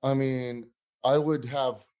 I mean, I would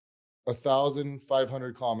have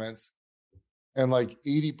 1,500 comments, and like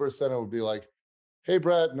 80% would be like, hey,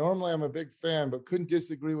 Bret, normally I'm a big fan, but couldn't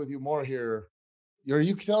disagree with you more here. Are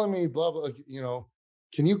you telling me blah, blah,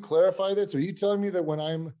 can you clarify this? Are you telling me that when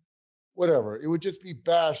I'm whatever, it would just be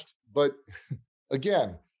bashed? But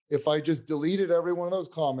again, if I just deleted every one of those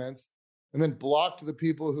comments and then blocked the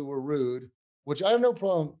people who were rude, which I have no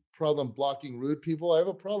problem blocking rude people. I have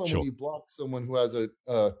a problem when you block someone who has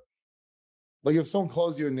like if someone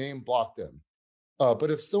calls you a name, block them.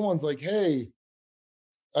 But if someone's like, hey,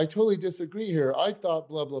 I totally disagree here. I thought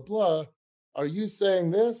blah, blah, blah. Are you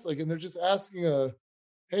saying this? Like, and they're just asking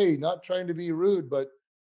hey, not trying to be rude, but,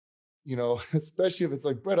 especially if it's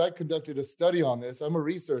like, Bret, I conducted a study on this. I'm a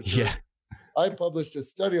researcher. Yeah. I published a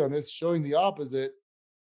study on this showing the opposite.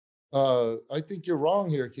 I think you're wrong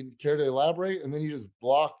here. Can you care to elaborate? And then you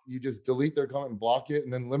just delete their comment and block it,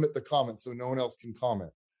 and then limit the comment so no one else can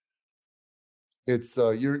comment. It's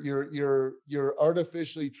you're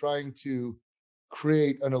artificially trying to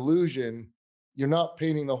create an illusion. You're not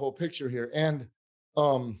painting the whole picture here. And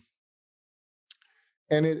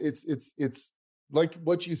it's like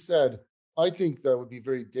what you said. I think that would be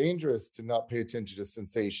very dangerous to not pay attention to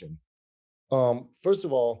sensation. First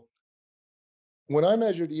of all, when I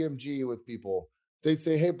measured EMG with people, they'd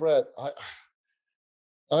say, "Hey, Bret,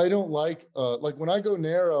 I don't like when I go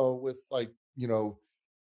narrow with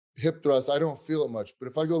hip thrust, I don't feel it much. But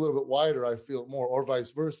if I go a little bit wider, I feel it more, or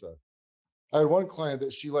vice versa." I had one client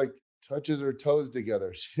that she touches her toes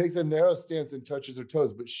together. She takes a narrow stance and touches her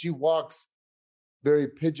toes, but she walks very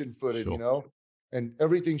pigeon-footed, Sure. and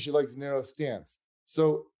everything she likes narrow stance.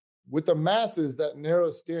 So with the masses, that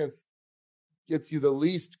narrow stance gets you the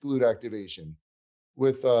least glute activation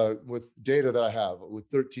with data that I have with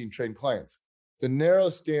 13 trained clients. The narrow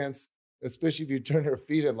stance, especially if you turn her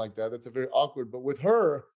feet in like that, that's a very awkward. But with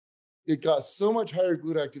her, it got so much higher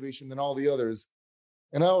glute activation than all the others.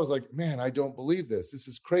 And I was like, man, I don't believe this. This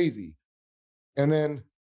is crazy. And then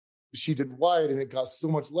she did wide and it got so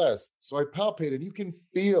much less. So I palpated. You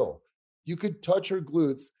could touch her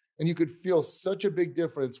glutes and you could feel such a big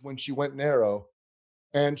difference when she went narrow.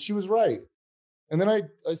 And she was right. And then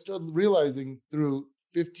I started realizing through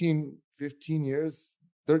 13 years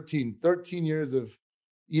of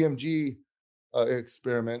EMG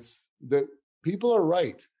experiments that people are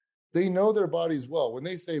right. They know their bodies well. When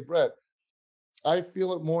they say, "Bret, I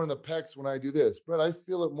feel it more in the pecs when I do this. Bret, I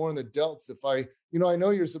feel it more in the delts if I know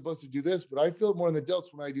you're supposed to do this, but I feel it more in the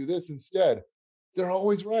delts when I do this instead." They're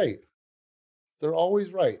always right. They're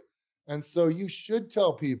always right. And so you should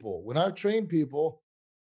tell people, when I've trained people,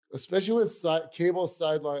 especially with cable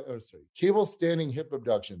standing hip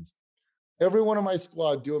abductions, every one of my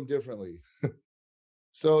squad do them differently.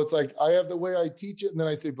 So it's like, I have the way I teach it. And then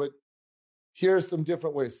I say, but here are some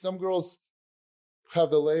different ways. Some girls have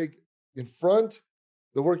the leg in front,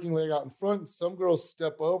 the working leg out in front. Some girls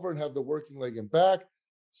step over and have the working leg in back.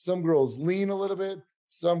 Some girls lean a little bit.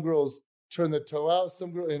 Some girls turn the toe out.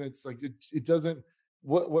 And it's like, it doesn't,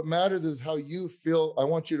 what matters is how you feel. I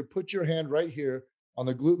want you to put your hand right here on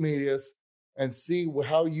the glute medius and see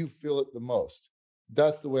how you feel it the most.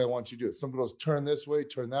 That's the way I want you to do it. Some girls turn this way,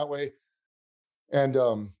 turn that way. And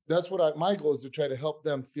that's what my goal is, to try to help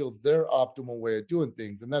them feel their optimal way of doing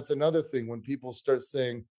things. And that's another thing, when people start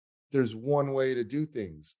saying there's one way to do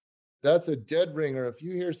things, that's a dead ringer. If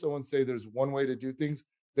you hear someone say there's one way to do things,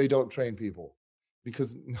 they don't train people,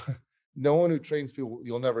 because no one who trains people,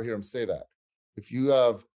 you'll never hear them say that. If you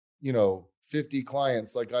have, 50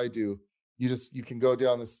 clients like I do, you can go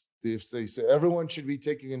down this. You say everyone should be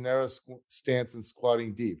taking a narrow stance and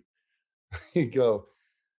squatting deep. You go,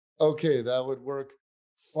 okay, that would work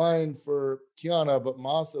fine for Kiana, but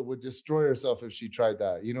Masa would destroy herself if she tried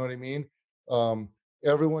that. You know what I mean?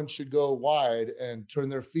 Everyone should go wide and turn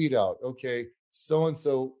their feet out. Okay,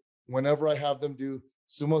 so-and-so, whenever I have them do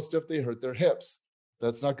sumo stuff, they hurt their hips.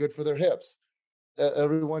 That's not good for their hips.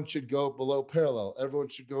 Everyone should go below parallel. Everyone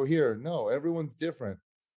should go here. No, everyone's different.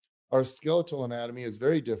 Our skeletal anatomy is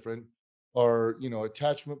very different. Our,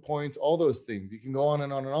 attachment points, all those things. You can go on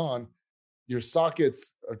and on and on. Your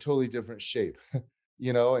sockets are totally different shape,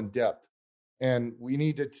 and depth. And we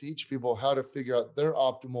need to teach people how to figure out their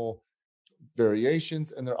optimal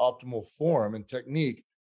variations and their optimal form and technique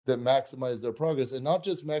that maximize their progress, and not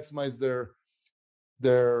just maximize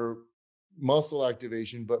their muscle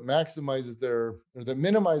activation, but minimize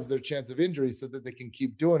their chance of injury, so that they can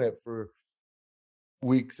keep doing it for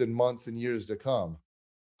weeks and months and years to come.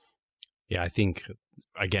 Yeah, I think,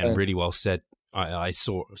 again, really well said. I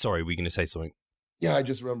saw, sorry, were you going to say something? Yeah, I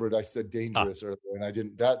just remembered I said dangerous earlier, and I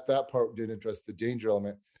didn't, that part didn't address the danger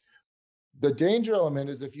element. The danger element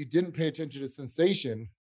is, if you didn't pay attention to sensation,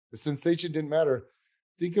 the sensation didn't matter.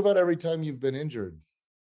 Think about every time you've been injured.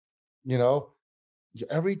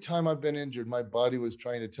 Every time I've been injured, my body was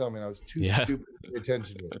trying to tell me, and I was too stupid to pay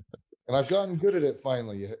attention to it. And I've gotten good at it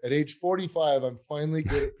finally. At age 45, I'm finally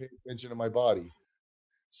good at paying attention to my body.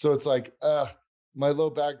 So it's like, my low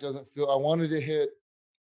back doesn't feel, I wanted to hit,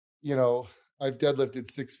 I've deadlifted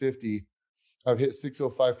 650. I've hit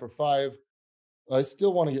 605 for 5. I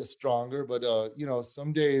still want to get stronger, but,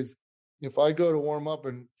 some days if I go to warm up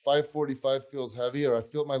and 545 feels heavy, or I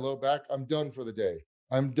feel my low back, I'm done for the day.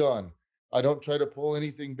 I'm done. I don't try to pull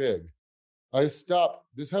anything big. I stop.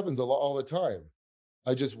 This happens all the time.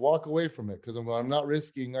 I just walk away from it because I'm not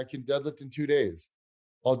risking. I can deadlift in 2 days.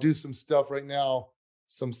 I'll do some stuff right now,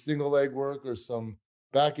 some single leg work or some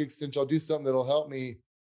back extension. I'll do something that'll help me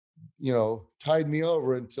tide me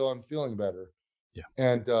over until I'm feeling better. Yeah.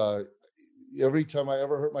 And every time I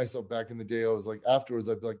ever hurt myself back in the day, I was like, afterwards,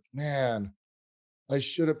 I'd be like, man, I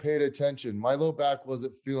should have paid attention. My low back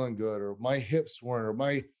wasn't feeling good, or my hips weren't, or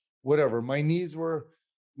my whatever. My knees were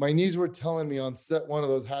telling me on set one of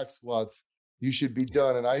those hack squats, you should be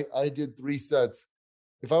done. And I did 3 sets.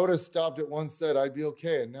 If I would have stopped at 1 set, I'd be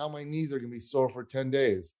okay. And now my knees are going to be sore for 10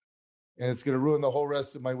 days. And it's going to ruin the whole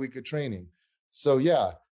rest of my week of training. So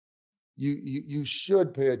yeah, you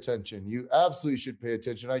should pay attention. You absolutely should pay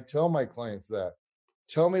attention. I tell my clients that.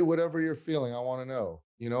 Tell me whatever you're feeling. I want to know,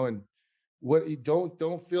 and what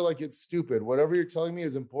don't feel like it's stupid. Whatever you're telling me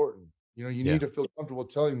is important. You need to feel comfortable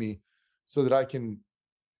telling me so that I can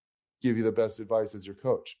give you the best advice as your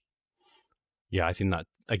coach. Yeah, I think that,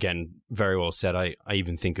 again, very well said. I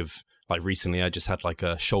even think of, like, recently I just had like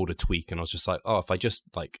a shoulder tweak, and I was just like, oh, if I just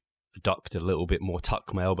like ducked a little bit more,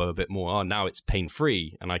 tuck my elbow a bit more, oh, now it's pain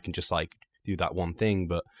free and I can just like do that one thing.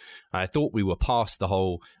 But I thought we were past the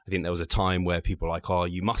whole, I think there was a time where people were like, oh,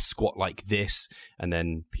 you must squat like this. And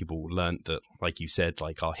then people learned that, like you said,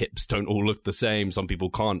 like our hips don't all look the same. Some people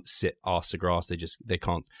can't sit arse to grass. They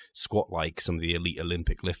can't squat like some of the elite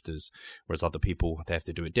Olympic lifters, whereas other people, they have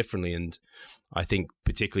to do it differently. And I think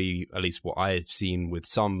particularly, at least what I've seen with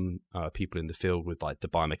some people in the field with like the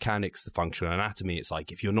biomechanics, the functional anatomy, it's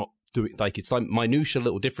like, if you're not doing, like, it's like minutiae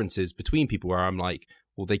little differences between people where I'm like,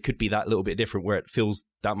 well, they could be that little bit different where it feels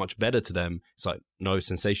that much better to them. It's like, no,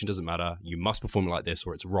 sensation doesn't matter. You must perform it like this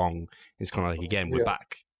or it's wrong. It's kind of like, again, we're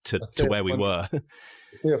back to where we were. I'll tell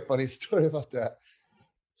you a funny story about that.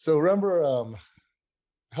 So remember,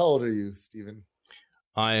 how old are you, Stephen?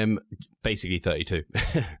 I am basically 32.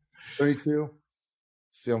 32?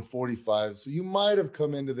 See, I'm 45. So you might have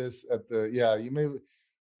come into this you may,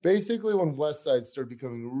 basically when West Side started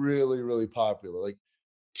becoming really, really popular, like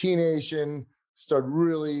T-Nation started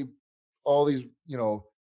really, all these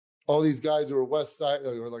guys who were West Side,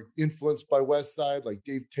 or like influenced by West Side, like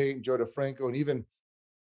Dave Tate and Joe DeFranco, and even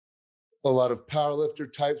a lot of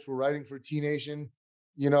powerlifter types were writing for T-Nation,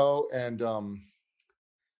 and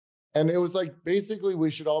it was like, basically we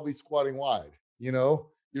should all be squatting wide, you're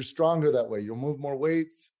stronger that way. You'll move more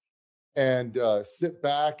weights and sit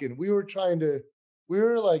back. And we were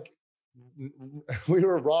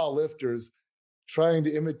raw lifters trying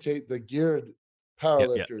to imitate the geared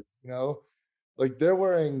powerlifters, like they're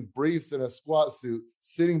wearing briefs and a squat suit,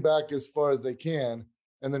 sitting back as far as they can.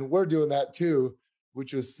 And then we're doing that too,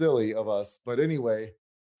 which was silly of us. But anyway,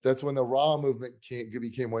 that's when the raw movement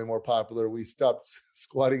became way more popular. We stopped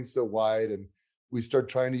squatting so wide and we started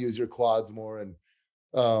trying to use your quads more. And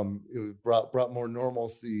it brought more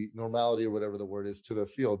normality or whatever the word is to the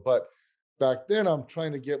field. But back then I'm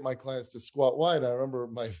trying to get my clients to squat wide. I remember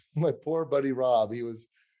my poor buddy, Rob, he was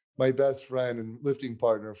my best friend and lifting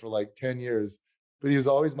partner for like 10 years, but he was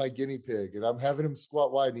always my guinea pig. And I'm having him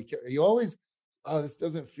squat wide. And he always, oh, this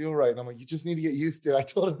doesn't feel right. And I'm like, you just need to get used to it. I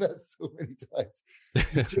told him that so many times.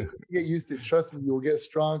 You just need to get used to it. Trust me, you will get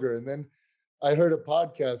stronger. And then I heard a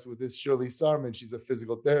podcast with this Shirley Sarman. She's a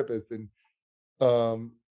physical therapist. And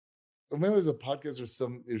maybe it was a podcast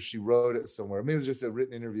or she wrote it somewhere. Maybe it was just a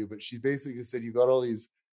written interview, but she basically said, you got all these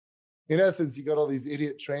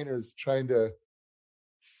idiot trainers trying to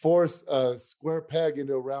force a square peg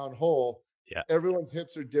into a round hole. Yeah. Everyone's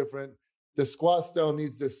hips are different. The squat style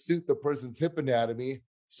needs to suit the person's hip anatomy.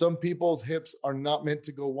 Some people's hips are not meant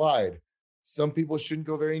to go wide. Some people shouldn't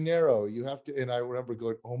go very narrow. You have to, and I remember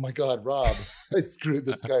going, oh my God, Rob, I screwed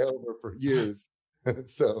this guy over for years. And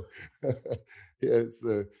so it's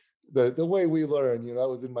the way we learn, that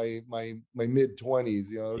was in my mid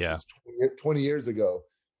 20s, this is 20 years ago.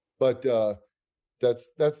 But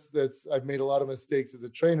that's I've made a lot of mistakes as a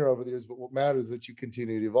trainer over the years, but what matters is that you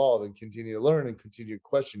continue to evolve and continue to learn and continue to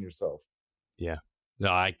question yourself. Yeah. No,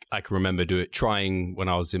 I can remember trying when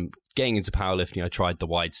I was getting into powerlifting. I tried the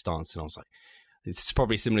wide stance and I was like, it's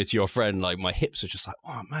probably similar to your friend. Like my hips are just like,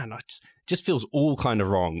 oh man, just feels all kind of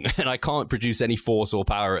wrong, and I can't produce any force or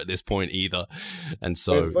power at this point either. And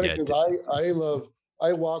so it's funny because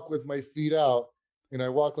I walk with my feet out, and I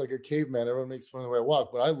walk like a caveman. Everyone makes fun of the way I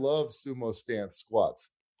walk, but I love sumo stance squats.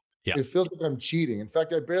 Yeah, it feels like I'm cheating. In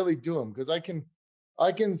fact, I barely do them because I can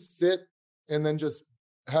sit and then just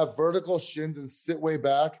have vertical shins and sit way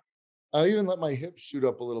back. I even let my hips shoot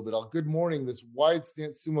up a little bit. Good morning, this wide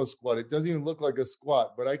stance sumo squat. It doesn't even look like a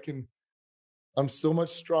squat, but I'm so much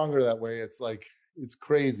stronger that way. It's like, it's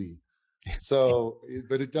crazy. So,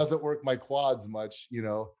 but it doesn't work my quads much,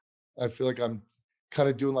 I feel like I'm kind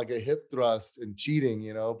of doing like a hip thrust and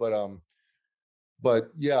cheating, but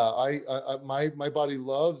yeah, my body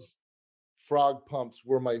loves frog pumps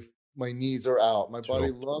where my my knees are out. My Sure.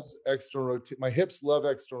 body loves external rotation. My hips love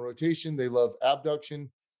external rotation. They love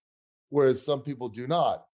abduction, whereas some people do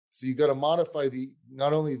not. So you got to modify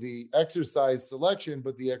not only the exercise selection,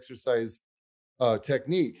 but the exercise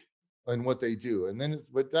technique and what they do. And then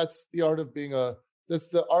but that's the art of that's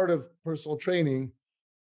the art of personal training.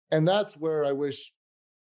 And that's where I wish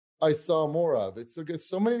I saw more of. It's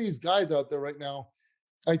so many of these guys out there right now,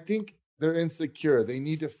 I think they're insecure. They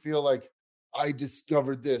need to feel like, I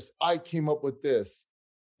discovered this, I came up with this.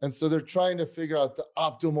 And so they're trying to figure out the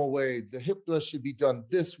optimal way. The hip thrust should be done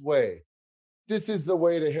this way. This is the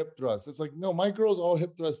way to hip thrust. It's like, no, my girls all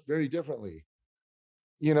hip thrust very differently.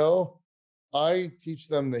 You know, I teach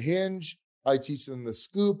them the hinge. I teach them the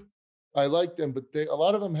scoop. I like them, but a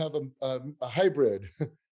lot of them have a hybrid,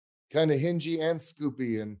 kind of hingy and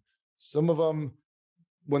scoopy. And some of them,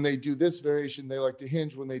 when they do this variation, they like to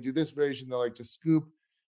hinge. When they do this variation, they like to scoop.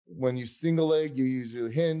 When you single leg, you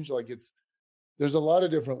usually hinge. There's a lot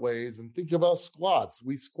of different ways. And think about squats.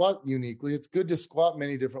 We squat uniquely. It's good to squat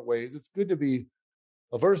many different ways. It's good to be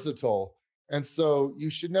versatile. And so you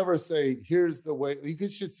should never say, here's the way. You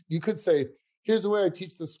could say, here's the way I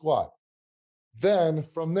teach the squat. Then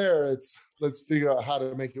from there, let's figure out how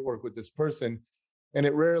to make it work with this person. And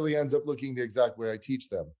it rarely ends up looking the exact way I teach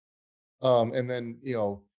them. And then,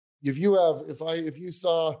 if you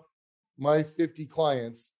saw my 50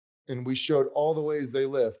 clients and we showed all the ways they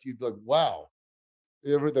lift, you'd be like, wow,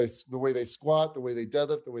 the way they squat, the way they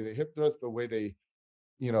deadlift, the way they hip thrust, the way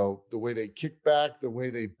they kick back, the way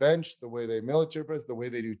they bench, the way they military press, the way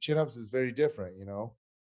they do chin-ups is very different,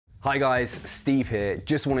 Hi guys, Steve here.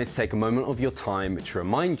 Just wanted to take a moment of your time to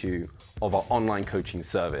remind you of our online coaching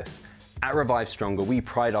service. At Revive Stronger, we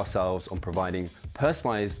pride ourselves on providing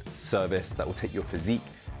personalized service that will take your physique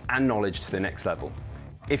and knowledge to the next level.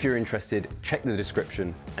 If you're interested, check the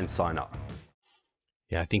description and sign up.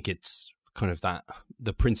 Yeah, I think it's kind of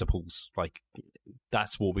the principles,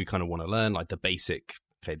 that's what we kind of want to learn, the basic,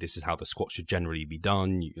 okay, this is how the squat should generally be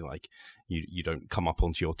done. You don't come up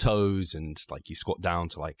onto your toes and you squat down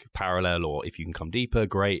to parallel, or if you can come deeper,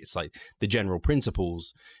 great. It's the general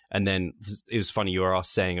principles. And then it was funny, you were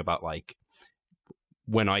saying about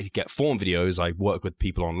when I get form videos, I work with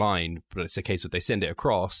people online, but it's a case of they send it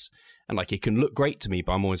across and it can look great to me,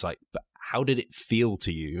 but I'm always but how did it feel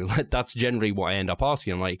to you? That's generally what I end up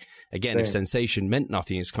asking. I'm again, Same. If sensation meant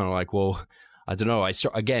nothing, it's kind of well, I don't know.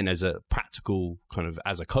 Again, as a practical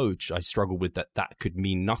as a coach, I struggle with that. That could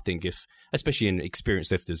mean nothing especially in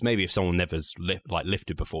experienced lifters. Maybe if someone never's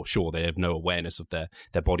lifted before, sure, they have no awareness of their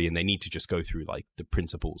body and they need to just go through the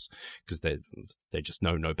principles because they just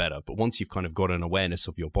know no better. But once you've kind of got an awareness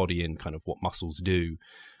of your body and kind of what muscles do,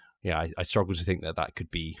 yeah, I struggle to think that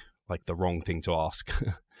could be the wrong thing to ask.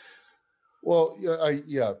 Well,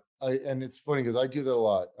 and it's funny because I do that a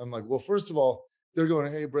lot. I'm well, first of all, they're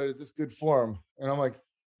going, hey, Bret, is this good form? And I'm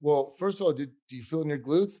well, first of all, do you feel in your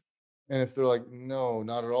glutes? And if they're no,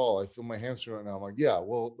 not at all, I feel my hamstring right now. I'm yeah,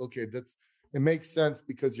 well, okay, it makes sense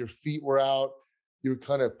because your feet were out. You're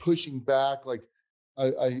kind of pushing back.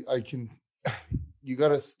 I can, you got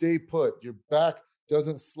to stay put. Your back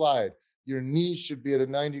doesn't slide. Your knees should be at a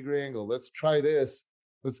 90-degree angle. Let's try this.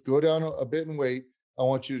 Let's go down a bit in weight. I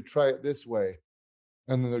want you to try it this way.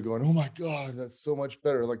 And then they're going, oh my God, that's so much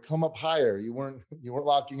better. Come up higher. You weren't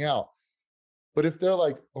locking out. But if they're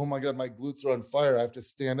oh my God, my glutes are on fire, I have to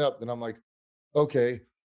stand up. Then I'm okay,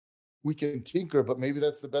 we can tinker, but maybe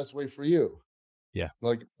that's the best way for you. Yeah.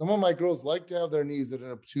 Some of my girls like to have their knees at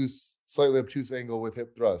an slightly obtuse angle with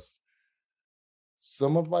hip thrusts.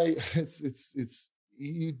 Some of my,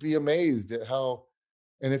 you'd be amazed at how,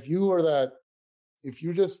 and if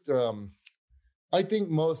you're just, I think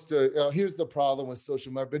most, here's the problem with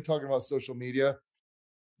social media. I've been talking about social media.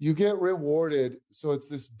 You get rewarded. So it's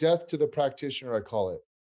this death to the practitioner, I call it.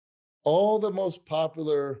 All the most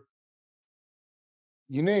popular,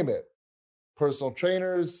 you name it, personal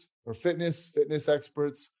trainers or fitness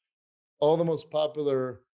experts, all the most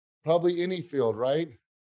popular, probably any field, right?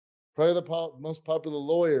 Probably the most popular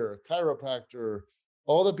lawyer, chiropractor,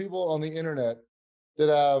 all the people on the internet that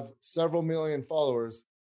have several million followers,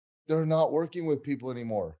 they're not working with people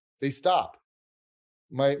anymore. They stop.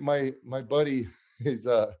 My buddy,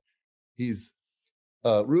 his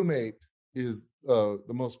roommate is the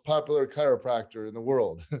most popular chiropractor in the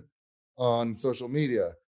world on social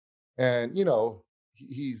media. And,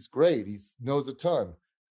 he's great. He knows a ton.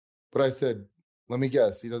 But I said, let me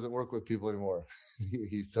guess, he doesn't work with people anymore.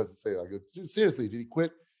 He doesn't say that. I go, seriously, did he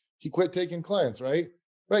quit? He quit taking clients, right?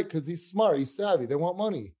 Right, because he's smart, he's savvy. They want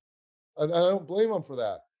money. And I don't blame him for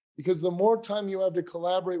that. Because the more time you have to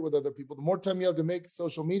collaborate with other people, the more time you have to make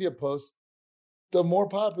social media posts, the more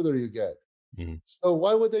popular you get. Mm-hmm. So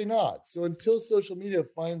why would they not? So until social media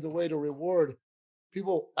finds a way to reward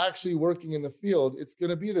people actually working in the field, it's going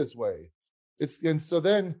to be this way. And so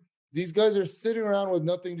then these guys are sitting around with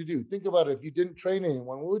nothing to do. Think about it. If you didn't train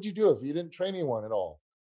anyone, what would you do if you didn't train anyone at all?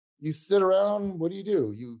 You sit around, what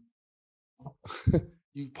do?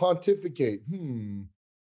 You pontificate.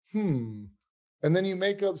 And then you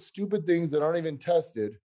make up stupid things that aren't even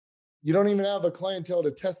tested. You don't even have a clientele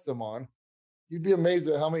to test them on. You'd be amazed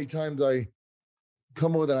at how many times I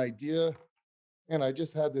come up with an idea. And I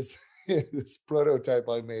just had this, this prototype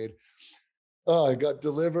I made. It got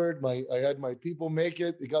delivered. I had my people make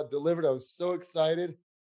it. It got delivered. I was so excited.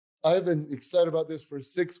 I've been excited about this for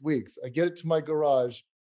 6 weeks. I get it to my garage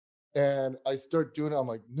and I start doing it. I'm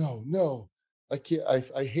like, no, I can't.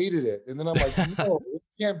 I hated it. And then I'm like, no, this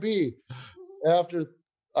can't be. And after,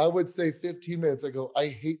 I would say 15 minutes, I go, I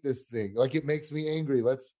hate this thing. Like, it makes me angry.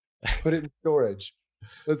 Let's put it in storage.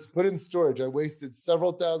 Let's put it in storage. I wasted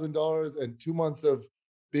several $1,000s and 2 months of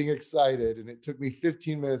being excited. And it took me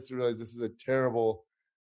 15 minutes to realize this is a terrible,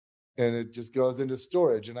 and it just goes into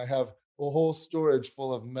storage. And I have a whole storage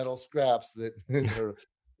full of metal scraps that are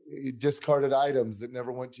discarded items that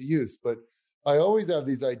never went to use. But I always have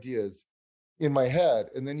these ideas in my head,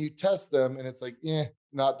 and then you test them and it's like,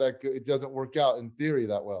 not that good. It doesn't work out in theory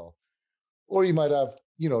that well. Or you might have,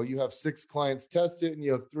 you have 6 clients test it and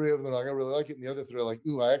you have 3 of them that are like, I really like it. And the other 3 are like,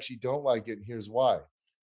 ooh, I actually don't like it. And here's why.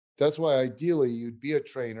 That's why ideally you'd be a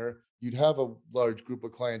trainer, you'd have a large group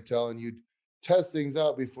of clientele and you'd test things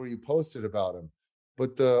out before you posted about them.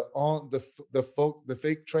 But the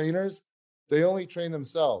fake trainers, they only train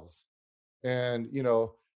themselves. And,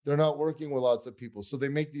 they're not working with lots of people. So they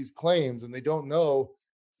make these claims and they don't know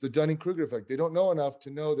the Dunning-Kruger effect. They don't know enough to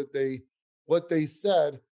know that what they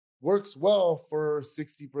said works well for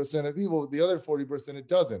 60% of people. The other 40%, it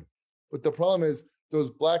doesn't. But the problem is those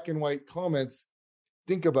black and white comments,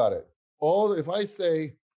 think about it. If I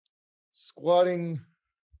say squatting,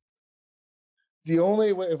 the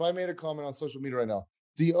only way, if I made a comment on social media right now,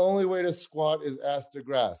 the only way to squat is ass to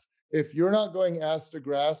grass. If you're not going ass to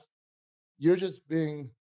grass, you're just being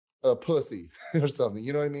a pussy or something.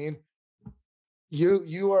 You know what I mean?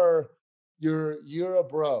 You're a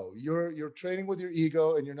bro. You're training with your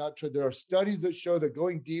ego and you're not. There are studies that show that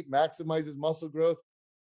going deep maximizes muscle growth.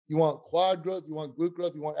 You want quad growth, you want glute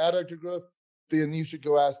growth, you want adductor growth, then you should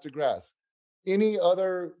go ass to grass.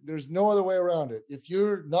 There's no other way around it. If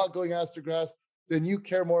you're not going ass to grass, then you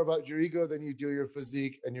care more about your ego than you do your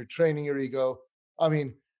physique, and you're training your ego. I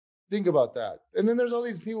mean, think about that. And then there's all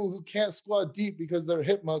these people who can't squat deep because their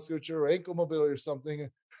hip musculature or ankle mobility or something,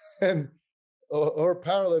 or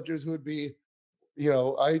powerlifters who would be,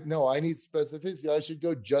 I need specificity. I should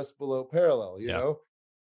go just below parallel, you know?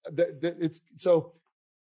 It's so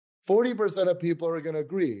 40% of people are going to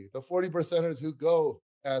agree. The 40%ers who go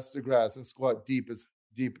ass to grass and squat deep is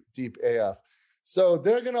deep AF. So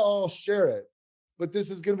they're going to all share it. But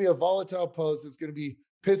this is going to be a volatile post. It's going to be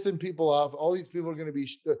pissing people off. All these people are going to be.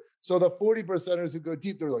 So the 40%ers who go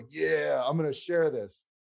deep, they're like, yeah, I'm going to share this.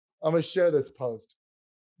 I'm going to share this post.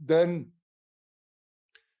 Then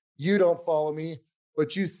you don't follow me,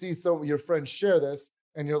 but you see some of your friends share this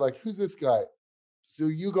and you're like, who's this guy? So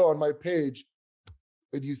you go on my page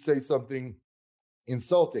and you say something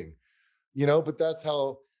insulting, but that's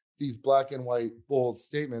how these black and white bold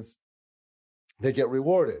statements, they get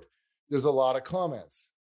rewarded. There's a lot of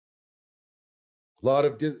comments, a lot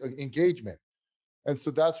of engagement. And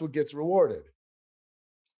so that's what gets rewarded.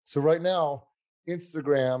 So right now,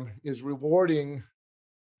 Instagram is rewarding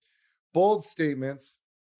bold statements.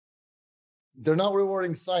 They're not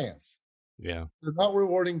rewarding science. Yeah. They're not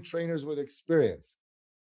rewarding trainers with experience.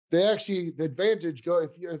 The advantage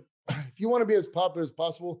if you want to be as popular as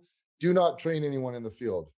possible, do not train anyone in the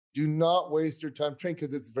field. Do not waste your time training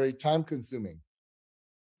because it's very time consuming.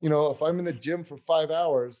 If I'm in the gym for 5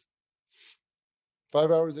 hours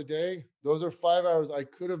a day, those are 5 hours. I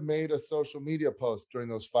could have made a social media post during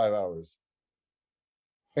those 5 hours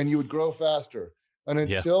and you would grow faster. And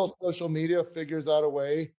until social media figures out a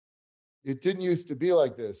way, it didn't used to be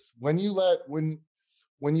like this. When you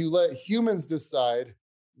let humans decide,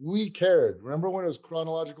 we cared. Remember when it was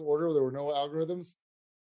chronological order, there were no algorithms?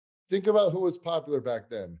 Think about who was popular back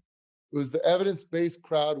then. It was the evidence-based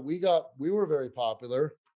crowd. We were very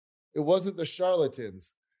popular. It wasn't the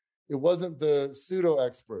charlatans. It wasn't the pseudo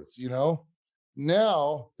experts,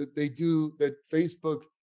 Now that Facebook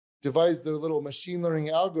devised their little machine learning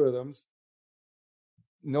algorithms,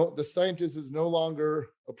 the scientist is no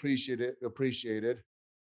longer appreciated.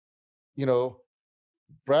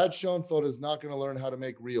 Brad Schoenfeld is not going to learn how to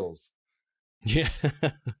make reels. Yeah.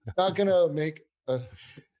 Not going to make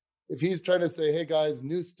if he's trying to say, hey guys,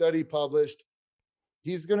 new study published,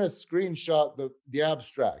 he's going to screenshot the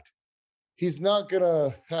abstract. He's not going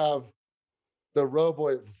to have the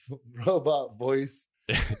robot voice,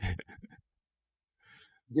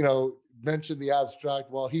 mention the abstract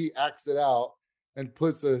while he acts it out and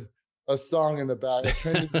puts a song in the back, a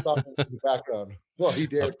trending song in the background. Well, he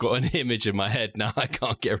did. I've got an image in my head now. I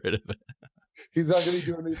can't get rid of it. He's not going to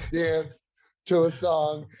be doing his dance to a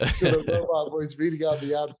song, to the robot voice reading out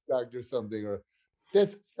the abstract or something, or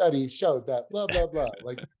this study showed that blah, blah, blah.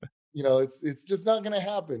 Like, it's just not going to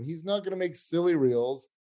happen. He's not going to make silly reels.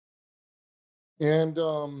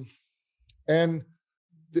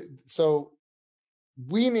 So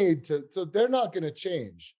we need to, so they're not going to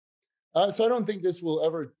change. So I don't think this will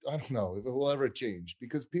ever, I don't know if it will ever change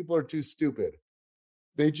because people are too stupid.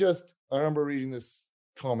 I remember reading this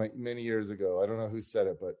comment many years ago. I don't know who said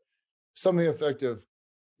it, but something effective,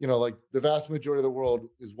 like the vast majority of the world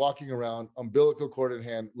is walking around umbilical cord in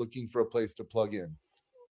hand, looking for a place to plug in.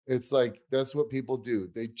 It's like, that's what people do.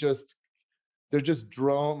 They're just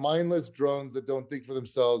mindless drones that don't think for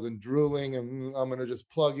themselves and drooling. And I'm going to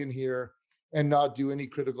just plug in here and not do any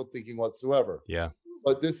critical thinking whatsoever. Yeah.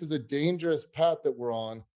 But this is a dangerous path that we're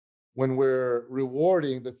on when we're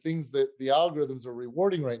rewarding the things that the algorithms are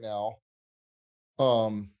rewarding right now,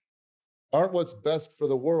 aren't what's best for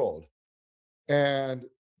the world. And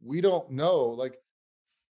we don't know, like,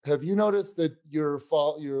 have you noticed that your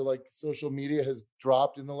like social media has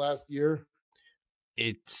dropped in the last year?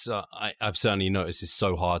 It's, I've certainly noticed it's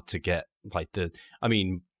so hard to get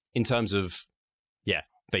in terms of, yeah,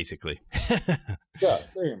 basically. Yeah,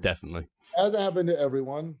 same. Definitely. As it happened to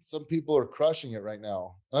everyone, some people are crushing it right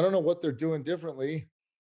now. I don't know what they're doing differently.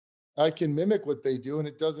 I can mimic what they do and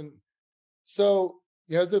it doesn't. So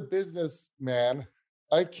as a businessman,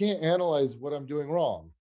 I can't analyze what I'm doing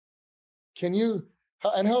wrong. Can you?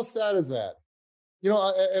 And how sad is that?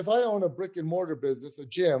 If I own a brick and mortar business, a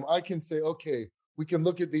gym, I can say, okay, we can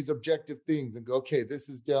look at these objective things and go, okay, this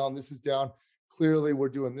is down, this is down. Clearly we're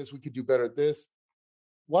doing this. We could do better at this.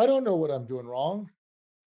 Well, I don't know what I'm doing wrong.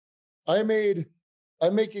 I'm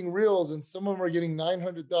making reels and some of them are getting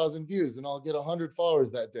 900,000 views and I'll get 100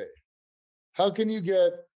 followers that day. How can you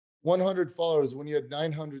get 100 followers when you had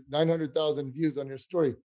 900,000 views on your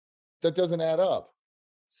story? That doesn't add up.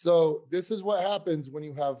 So this is what happens when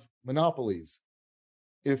you have monopolies.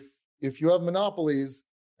 If you have monopolies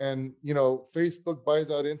and, Facebook buys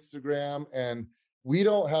out Instagram and we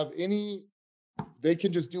don't have they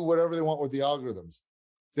can just do whatever they want with the algorithms.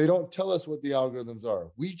 They don't tell us what the algorithms are.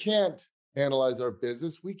 We can't analyze our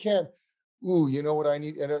business. We can't, you know what I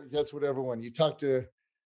need? And that's what everyone, you talk to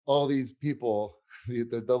all these people,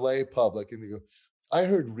 the lay public, and they go, I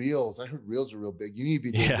heard reels are real big. You need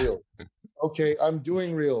to be doing reels. Okay, I'm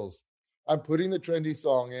doing reels. I'm putting the trendy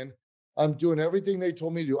song in. I'm doing everything they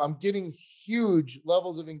told me to do. I'm getting huge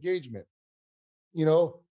levels of engagement.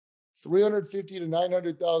 350 to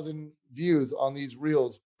 900,000 views on these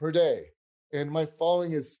reels per day. And my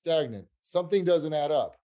following is stagnant. Something doesn't add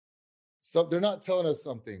up. So they're not telling us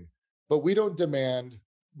something, but we don't demand,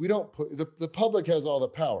 the public has all the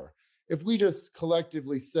power. If we just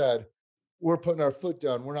collectively said, we're putting our foot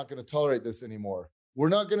down, we're not going to tolerate this anymore. We're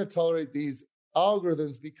not going to tolerate these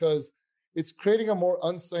algorithms because it's creating a more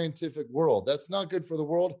unscientific world. That's not good for the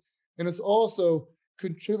world. And it's also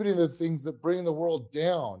contributing to the things that bring the world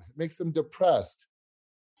down. It makes them depressed.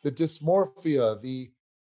 The dysmorphia, the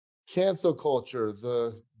cancel culture,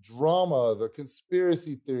 the drama, the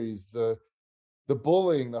conspiracy theories, the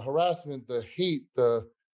bullying, the harassment, the hate,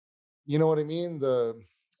 you know what I mean?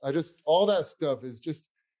 All that stuff is just,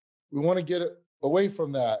 we want to get away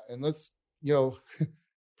from that. And let's,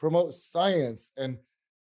 promote science. And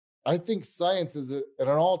I think science is at an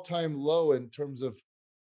all-time low in terms of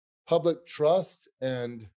public trust.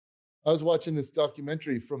 And I was watching this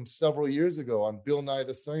documentary from several years ago on Bill Nye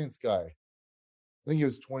the Science Guy. I think it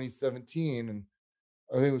was 2017, and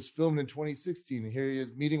I think it was filmed in 2016. And here he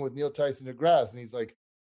is meeting with Neil Tyson deGrasse, and he's like,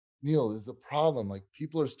 Neil, there's a problem. Like,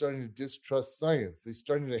 people are starting to distrust science. They're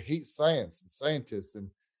starting to hate science and scientists. And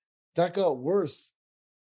that got worse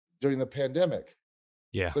during the pandemic.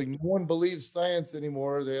 Yeah. It's like no one believes science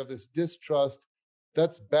anymore. They have this distrust.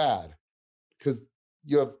 That's bad because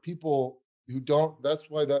you have people who don't. That's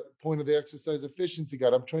why that point of the exercise efficiency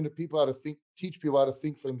guide. I'm trying to teach people how to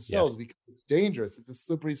think for themselves because it's dangerous. It's a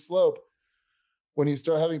slippery slope. When you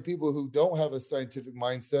start having people who don't have a scientific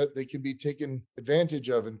mindset, they can be taken advantage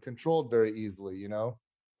of and controlled very easily,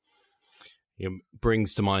 It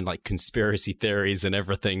brings to mind like conspiracy theories and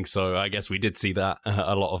everything. So I guess we did see that,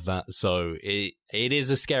 a lot of that. So it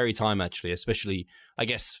is a scary time, actually, especially, I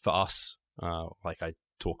guess, for us like I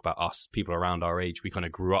talk about us, people around our age, we kind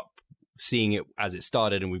of grew up seeing it as it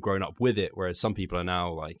started and we've grown up with it. Whereas some people are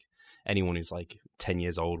now like anyone who's like 10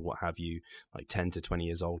 years old, what have you, like 10 to 20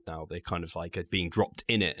 years old now, they're kind of like being dropped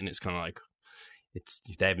in it. And it's kind of like,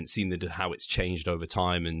 they haven't seen how it's changed over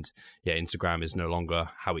time. And yeah, Instagram is no longer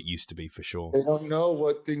how it used to be for sure. They don't know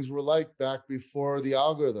what things were like back before the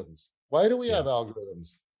algorithms. Why do we have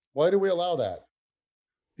algorithms? Why do we allow that?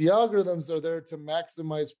 The algorithms are there to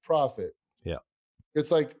maximize profit. Yeah.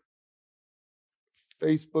 It's like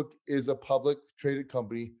Facebook is a public traded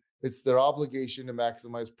company. It's their obligation to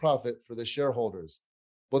maximize profit for the shareholders.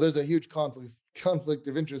 Well, there's a huge conflict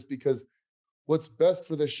of interest because what's best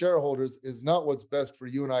for the shareholders is not what's best for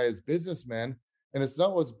you and I as businessmen. And it's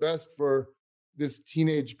not what's best for this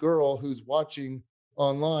teenage girl who's watching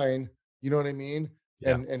online, you know what I mean?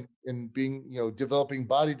 Yeah. And being, developing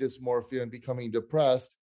body dysmorphia and becoming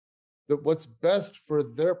depressed. That what's best for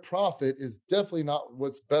their profit is definitely not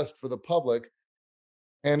what's best for the public.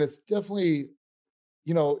 And it's definitely,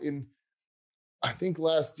 I think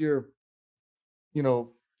last year,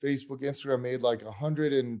 Facebook, Instagram made like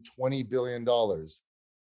 $120 billion,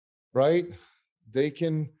 right? They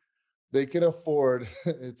can afford,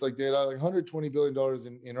 it's like they had like $120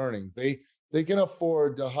 billion in earnings. They can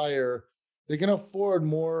afford to hire, they can afford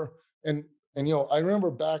more. And I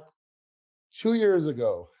remember back 2 years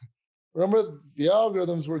ago, remember the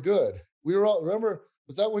algorithms were good. Remember,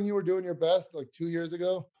 was that when you were doing your best like 2 years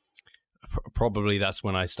ago? Probably that's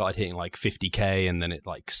when I started hitting like 50K and then it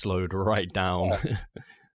like slowed right down. Yeah.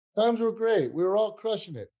 Times were great. We were all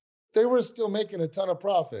crushing it. They were still making a ton of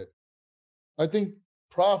profit. I think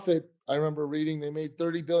I remember reading they made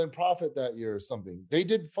 30 billion profit that year or something. They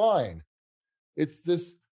did fine. It's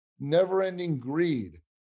this never-ending greed.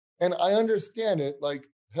 And I understand it, like,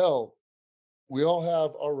 hell, we all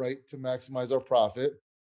have our right to maximize our profit,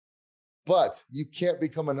 but you can't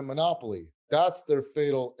become a monopoly. That's their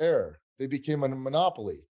fatal error. They became a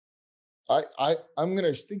monopoly. I'm going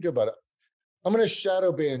to think about it. I'm going to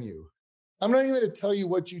shadow ban you. I'm not even going to tell you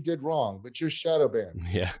what you did wrong, but you're shadow banned.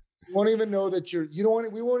 Yeah. You won't even know that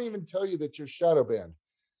we won't even tell you that you're shadow banned.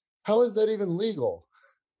 How is that even legal?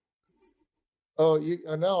 Oh,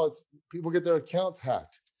 now it's people get their accounts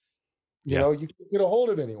hacked. You can't get a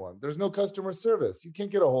hold of anyone. There's no customer service. You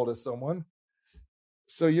can't get a hold of someone.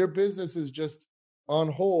 So your business is just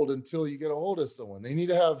on hold until you get a hold of someone.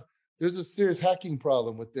 There's a serious hacking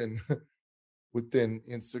problem within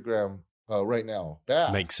Instagram right now.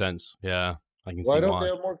 Bad. Makes sense. Yeah. I can see why. Why don't they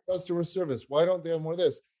have more customer service? Why don't they have more of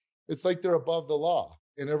this? It's like they're above the law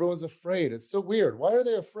and everyone's afraid. It's so weird. Why are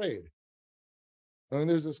they afraid? I mean,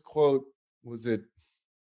 there's this quote, was it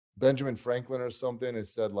Benjamin Franklin or something? It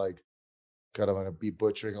said like, God, I'm going to be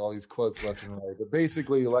butchering all these quotes left and right. But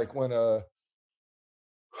basically like when the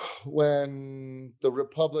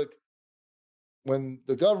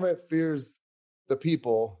government fears the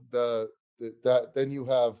people, then you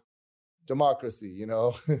have democracy,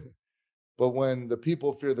 But when the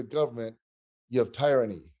people fear the government, you have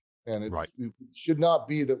tyranny. And it should not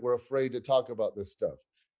be that we're afraid to talk about this stuff.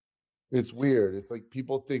 It's weird. It's like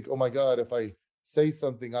people think, oh my God, if I say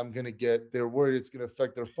something, they're worried it's going to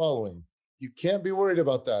affect their following. You can't be worried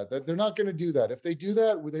about that. They're not going to do that. If they do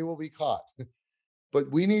that, they will be caught.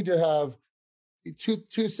 But we need to have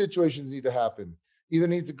two situations need to happen. Either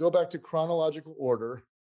needs to go back to chronological order,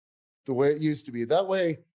 the way it used to be. That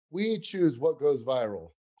way, we choose what goes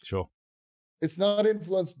viral. Sure. It's not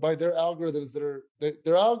influenced by their algorithms their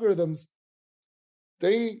algorithms,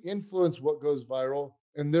 they influence what goes viral.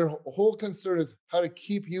 And their whole concern is how to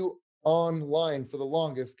keep you online for the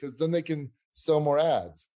longest, because then they can sell more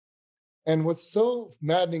ads. And what's so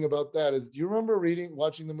maddening about that is, do you remember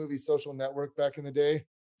watching the movie Social Network back in the day?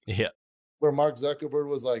 Yeah. Where Mark Zuckerberg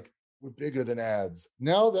was like, we're bigger than ads.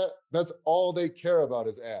 Now that's all they care about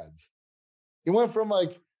is ads. He went from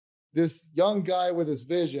like this young guy with his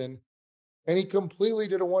vision, and he completely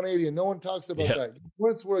did a 180, and no one talks about that.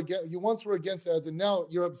 You once were against ads, and now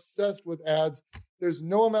you're obsessed with ads. There's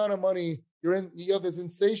no amount of money. You have this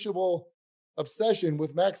insatiable obsession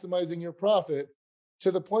with maximizing your profit to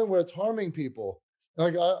the point where it's harming people.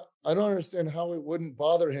 Like, I don't understand how it wouldn't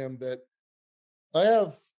bother him that I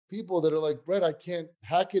have people that are like, Bret, I can't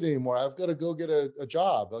hack it anymore. I've got to go get a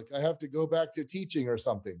job. Like, I have to go back to teaching or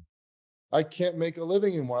something. I can't make a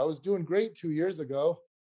living anymore. I was doing great 2 years ago.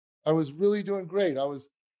 I was really doing great. I was,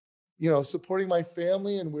 supporting my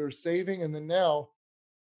family, and we were saving. And then now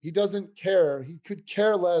he doesn't care. He could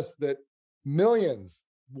care less that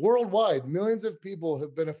worldwide, millions of people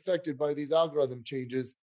have been affected by these algorithm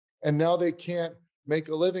changes. And now they can't make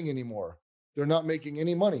a living anymore. They're not making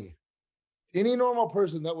any money. any normal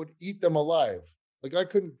person that would eat them alive. Like I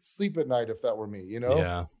couldn't sleep at night if that were me,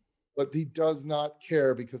 Yeah. But he does not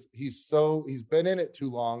care because he's been in it too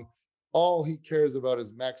long. All he cares about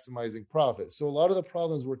is maximizing profit. So a lot of the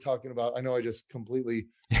problems we're talking about, I know I just completely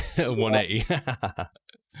 180.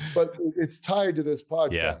 but it's tied to this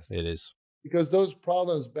podcast. Yeah, it is. Because those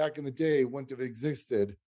problems back in the day wouldn't have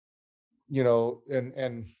existed,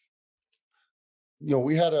 and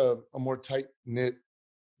we had a more tight knit,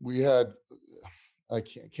 I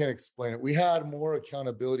can't explain it. We had more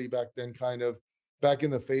accountability back then, kind of back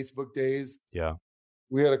in the Facebook days. Yeah.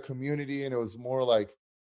 We had a community and it was more like,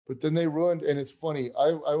 but then they ruined, and it's funny.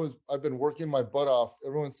 I've been working my butt off.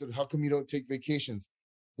 Everyone said, how come you don't take vacations?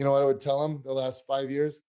 You know what I would tell them the last 5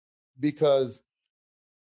 years? Because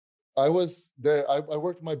I was there. I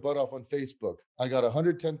worked my butt off on Facebook. I got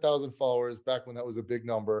 110,000 followers back when that was a big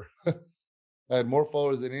number. I had more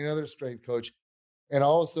followers than any other strength coach. And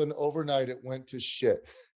all of a sudden, overnight, it went to shit.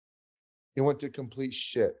 It went to complete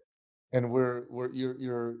shit. And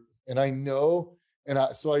and I know,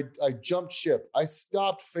 so I jumped ship. I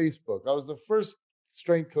stopped Facebook. I was the first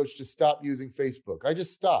strength coach to stop using Facebook. I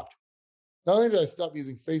just stopped. Not only did I stop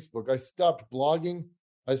using Facebook, I stopped blogging.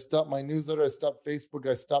 I stopped my newsletter. I stopped Facebook.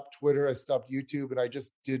 I stopped Twitter. I stopped YouTube. And I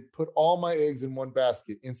just put all my eggs in one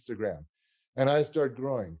basket, Instagram. And I started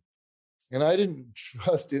growing. And I didn't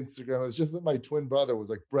trust Instagram. It was just that my twin brother was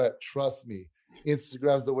like, Bret, trust me.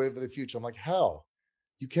 Instagram's the wave of the future. I'm like, how?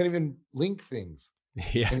 You can't even link things.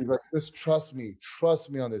 Yeah. And he's like, just trust me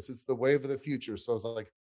on this. It's the wave of the future. So I was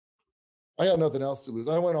like, I got nothing else to lose.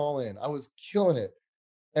 I went all in. I was killing it.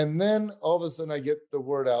 And then all of a sudden I get the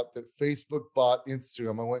word out that Facebook bought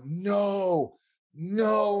Instagram. I went, no. They're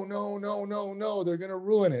going to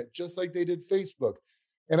ruin it just like they did Facebook.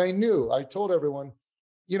 And I told everyone,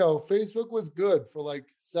 Facebook was good for like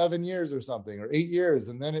 7 years or something, or 8 years.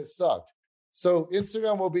 And then it sucked. So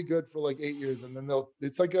Instagram will be good for like 8 years. And then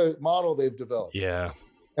it's like a model they've developed. Yeah.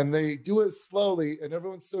 And they do it slowly. And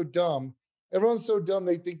everyone's so dumb.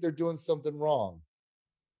 They think they're doing something wrong.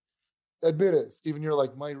 Admit it, Stephen, you're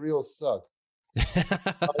like, my reels suck. my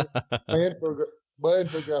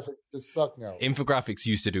infographics just suck now. Infographics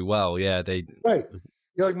used to do well. Yeah. Right.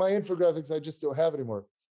 You're like, my infographics, I just don't have anymore.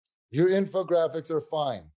 Your infographics are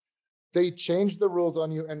fine. They change the rules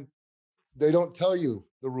on you and they don't tell you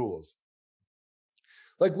the rules.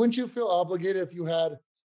 Like, wouldn't you feel obligated if you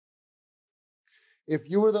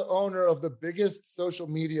were the owner of the biggest social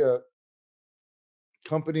media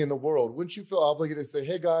company in the world? Wouldn't you feel obligated to say,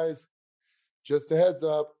 hey guys, just a heads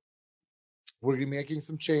up, we're going to be making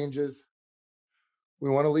some changes.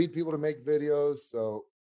 We want to lead people to make videos. So,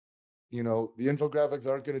 the infographics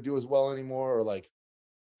aren't going to do as well anymore. Or like,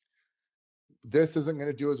 this isn't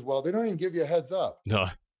going to do as well. They don't even give you a heads up. No.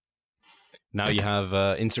 Now you have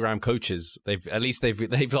Instagram coaches. They've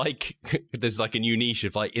like, there's like a new niche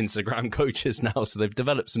of like Instagram coaches now. So they've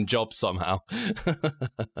developed some jobs somehow.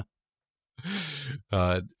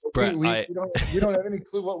 Bret, we don't have any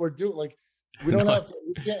clue what we're doing. Like, we don't have to,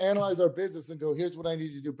 we can't analyze our business and go, here's what I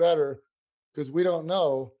need to do better, because we don't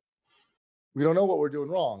know what we're doing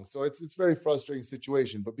wrong. So it's a very frustrating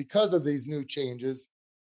situation. But because of these new changes,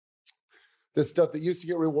 the stuff that used to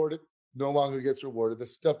get rewarded no longer gets rewarded. The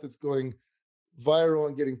stuff that's going viral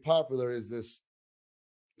and getting popular is this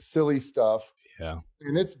silly stuff. Yeah.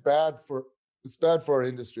 And it's bad for our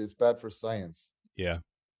industry. It's bad for science. Yeah.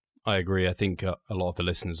 I agree. I think a lot of the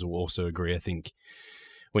listeners will also agree. I think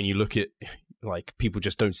when you look at, like, people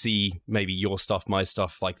just don't see maybe your stuff, my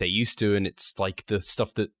stuff like they used to. And it's like the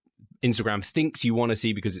stuff that Instagram thinks you want to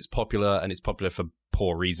see because it's popular, and it's popular for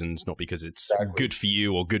poor reasons, not because it's good for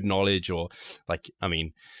you or good knowledge or like, I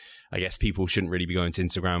mean, I guess people shouldn't really be going to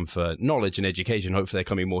Instagram for knowledge and education. Hopefully they're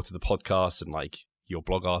coming more to the podcast and like your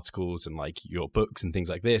blog articles and like your books and things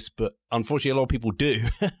like this. But unfortunately, a lot of people do.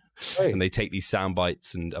 Right. And they take these sound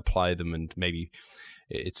bites and apply them, and maybe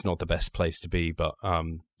it's not the best place to be. But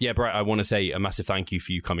yeah, Bret, I want to say a massive thank you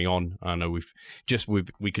for you coming on. I know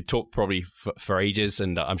we could talk probably for ages,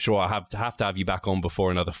 and I'm sure I have to have you back on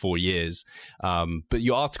before another 4 years. But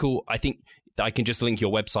your article, I think I can just link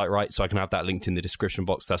your website, right? So I can have that linked in the description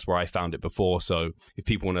box. That's where I found it before. So if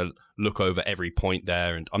people want to look over every point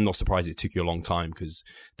there, and I'm not surprised it took you a long time because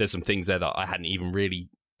there's some things there that I hadn't even really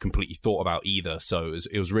completely thought about either. So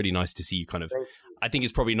it was really nice to see you kind of, I think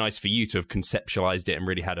it's probably nice for you to have conceptualized it and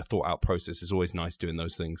really had a thought out process. It's always nice doing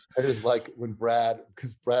those things. I just like when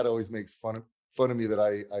because Brad always makes fun of me that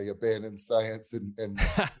I abandoned science and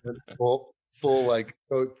full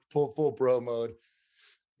bro mode.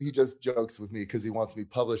 He just jokes with me because he wants me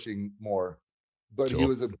publishing more, but He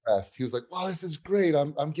was impressed. He was like, wow, this is great.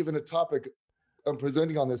 I'm given a topic I'm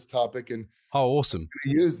presenting on this topic and oh, awesome.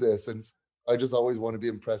 use this. And I just always want to be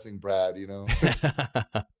impressing Brad, you know?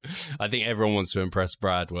 I think everyone wants to impress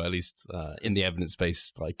Brad, well, at least in the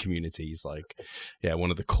evidence-based like communities, like, yeah, one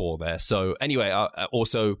of the core there. So anyway,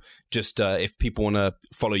 also just if people want to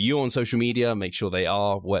follow you on social media, make sure they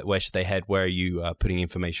are. Where should they head? Where are you putting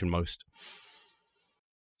information most?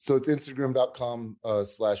 So it's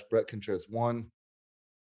Instagram.com/Bret Contreras 1.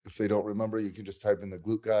 If they don't remember, you can just type in the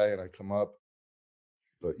glute guy and I come up.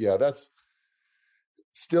 But yeah, that's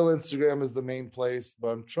still Instagram is the main place, but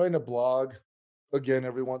I'm trying to blog again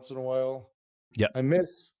every once in a while. Yeah. I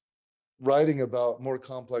miss writing about more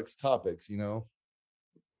complex topics, you know?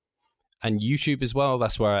 And YouTube as well.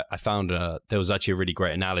 That's where I found there was actually a really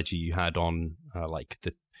great analogy you had on like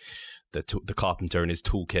the carpenter and his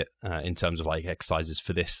toolkit in terms of like exercises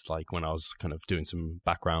for this, like when I was kind of doing some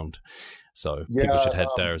background. So people should head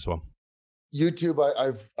there as well. YouTube,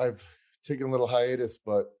 I've taken a little hiatus,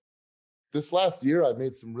 but this last year I've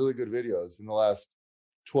made some really good videos in the last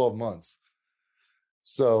 12 months.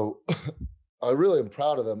 So I really am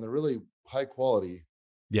proud of them. They're really high quality.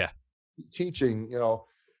 Yeah. Teaching, you know,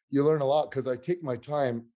 you learn a lot because I take my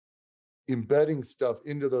time embedding stuff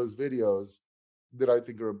into those videos that I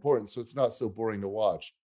think are important. So it's not so boring to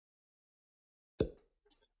watch.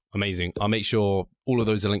 Amazing. I'll make sure all of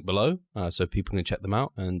those are linked below so people can check them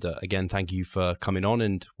out. And again, thank you for coming on,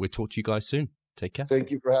 and we'll talk to you guys soon. Take care.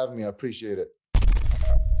 Thank you for having me. I appreciate it.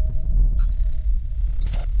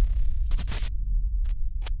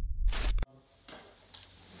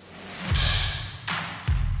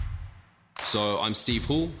 So I'm Steve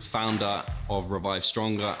Hall, founder of Revive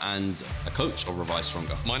Stronger and a coach of Revive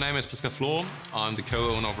Stronger. My name is Pascal Flor. I'm the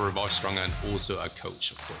co-owner of Revive Stronger and also a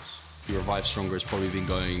coach, of course. Revive Stronger has probably been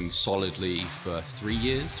going solidly for 3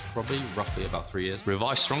 years, roughly about 3 years.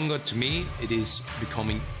 Revive Stronger, to me, it is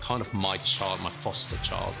becoming kind of my child, my foster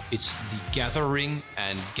child. It's the gathering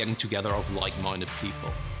and getting together of like-minded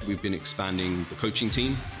people. We've been expanding the coaching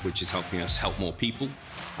team, which is helping us help more people,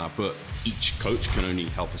 but each coach can only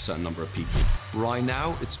help a certain number of people. Right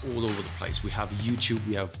now, it's all over the place. We have YouTube,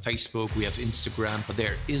 we have Facebook, we have Instagram, but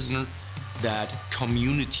there isn't that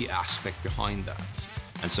community aspect behind that.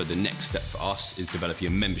 And so the next step for us is developing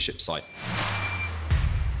a membership site.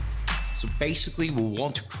 So basically, we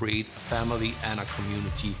want to create a family and a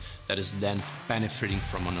community that is then benefiting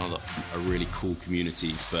from another. A really cool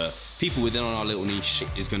community for people within our little niche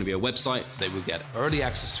is going to be a website. They will get early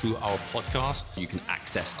access to our podcast. You can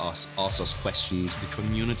access us, ask us questions. The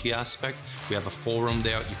community aspect, we have a forum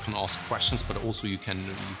there. You can ask questions, but also you can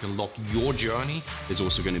log your journey. There's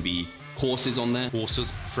also going to be courses on there.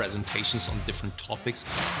 Courses, presentations on different topics.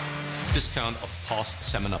 Discount of past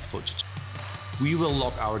seminar footage. We will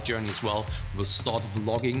log our journey as well. We'll start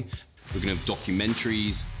vlogging. We're going to have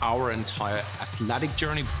documentaries. Our entire athletic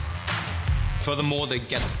journey. Furthermore, they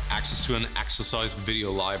get access to an exercise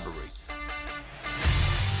video library.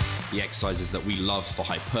 The exercises that we love for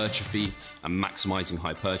hypertrophy and maximizing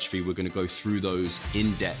hypertrophy, we're going to go through those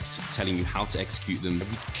in depth, telling you how to execute them.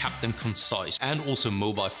 We kept them concise and also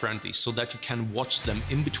mobile friendly so that you can watch them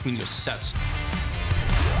in between your sets.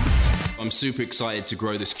 I'm super excited to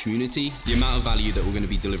grow this community. The amount of value that we're going to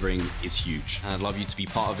be delivering is huge. And I'd love you to be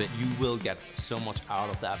part of it. You will get so much out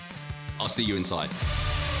of that. I'll see you inside.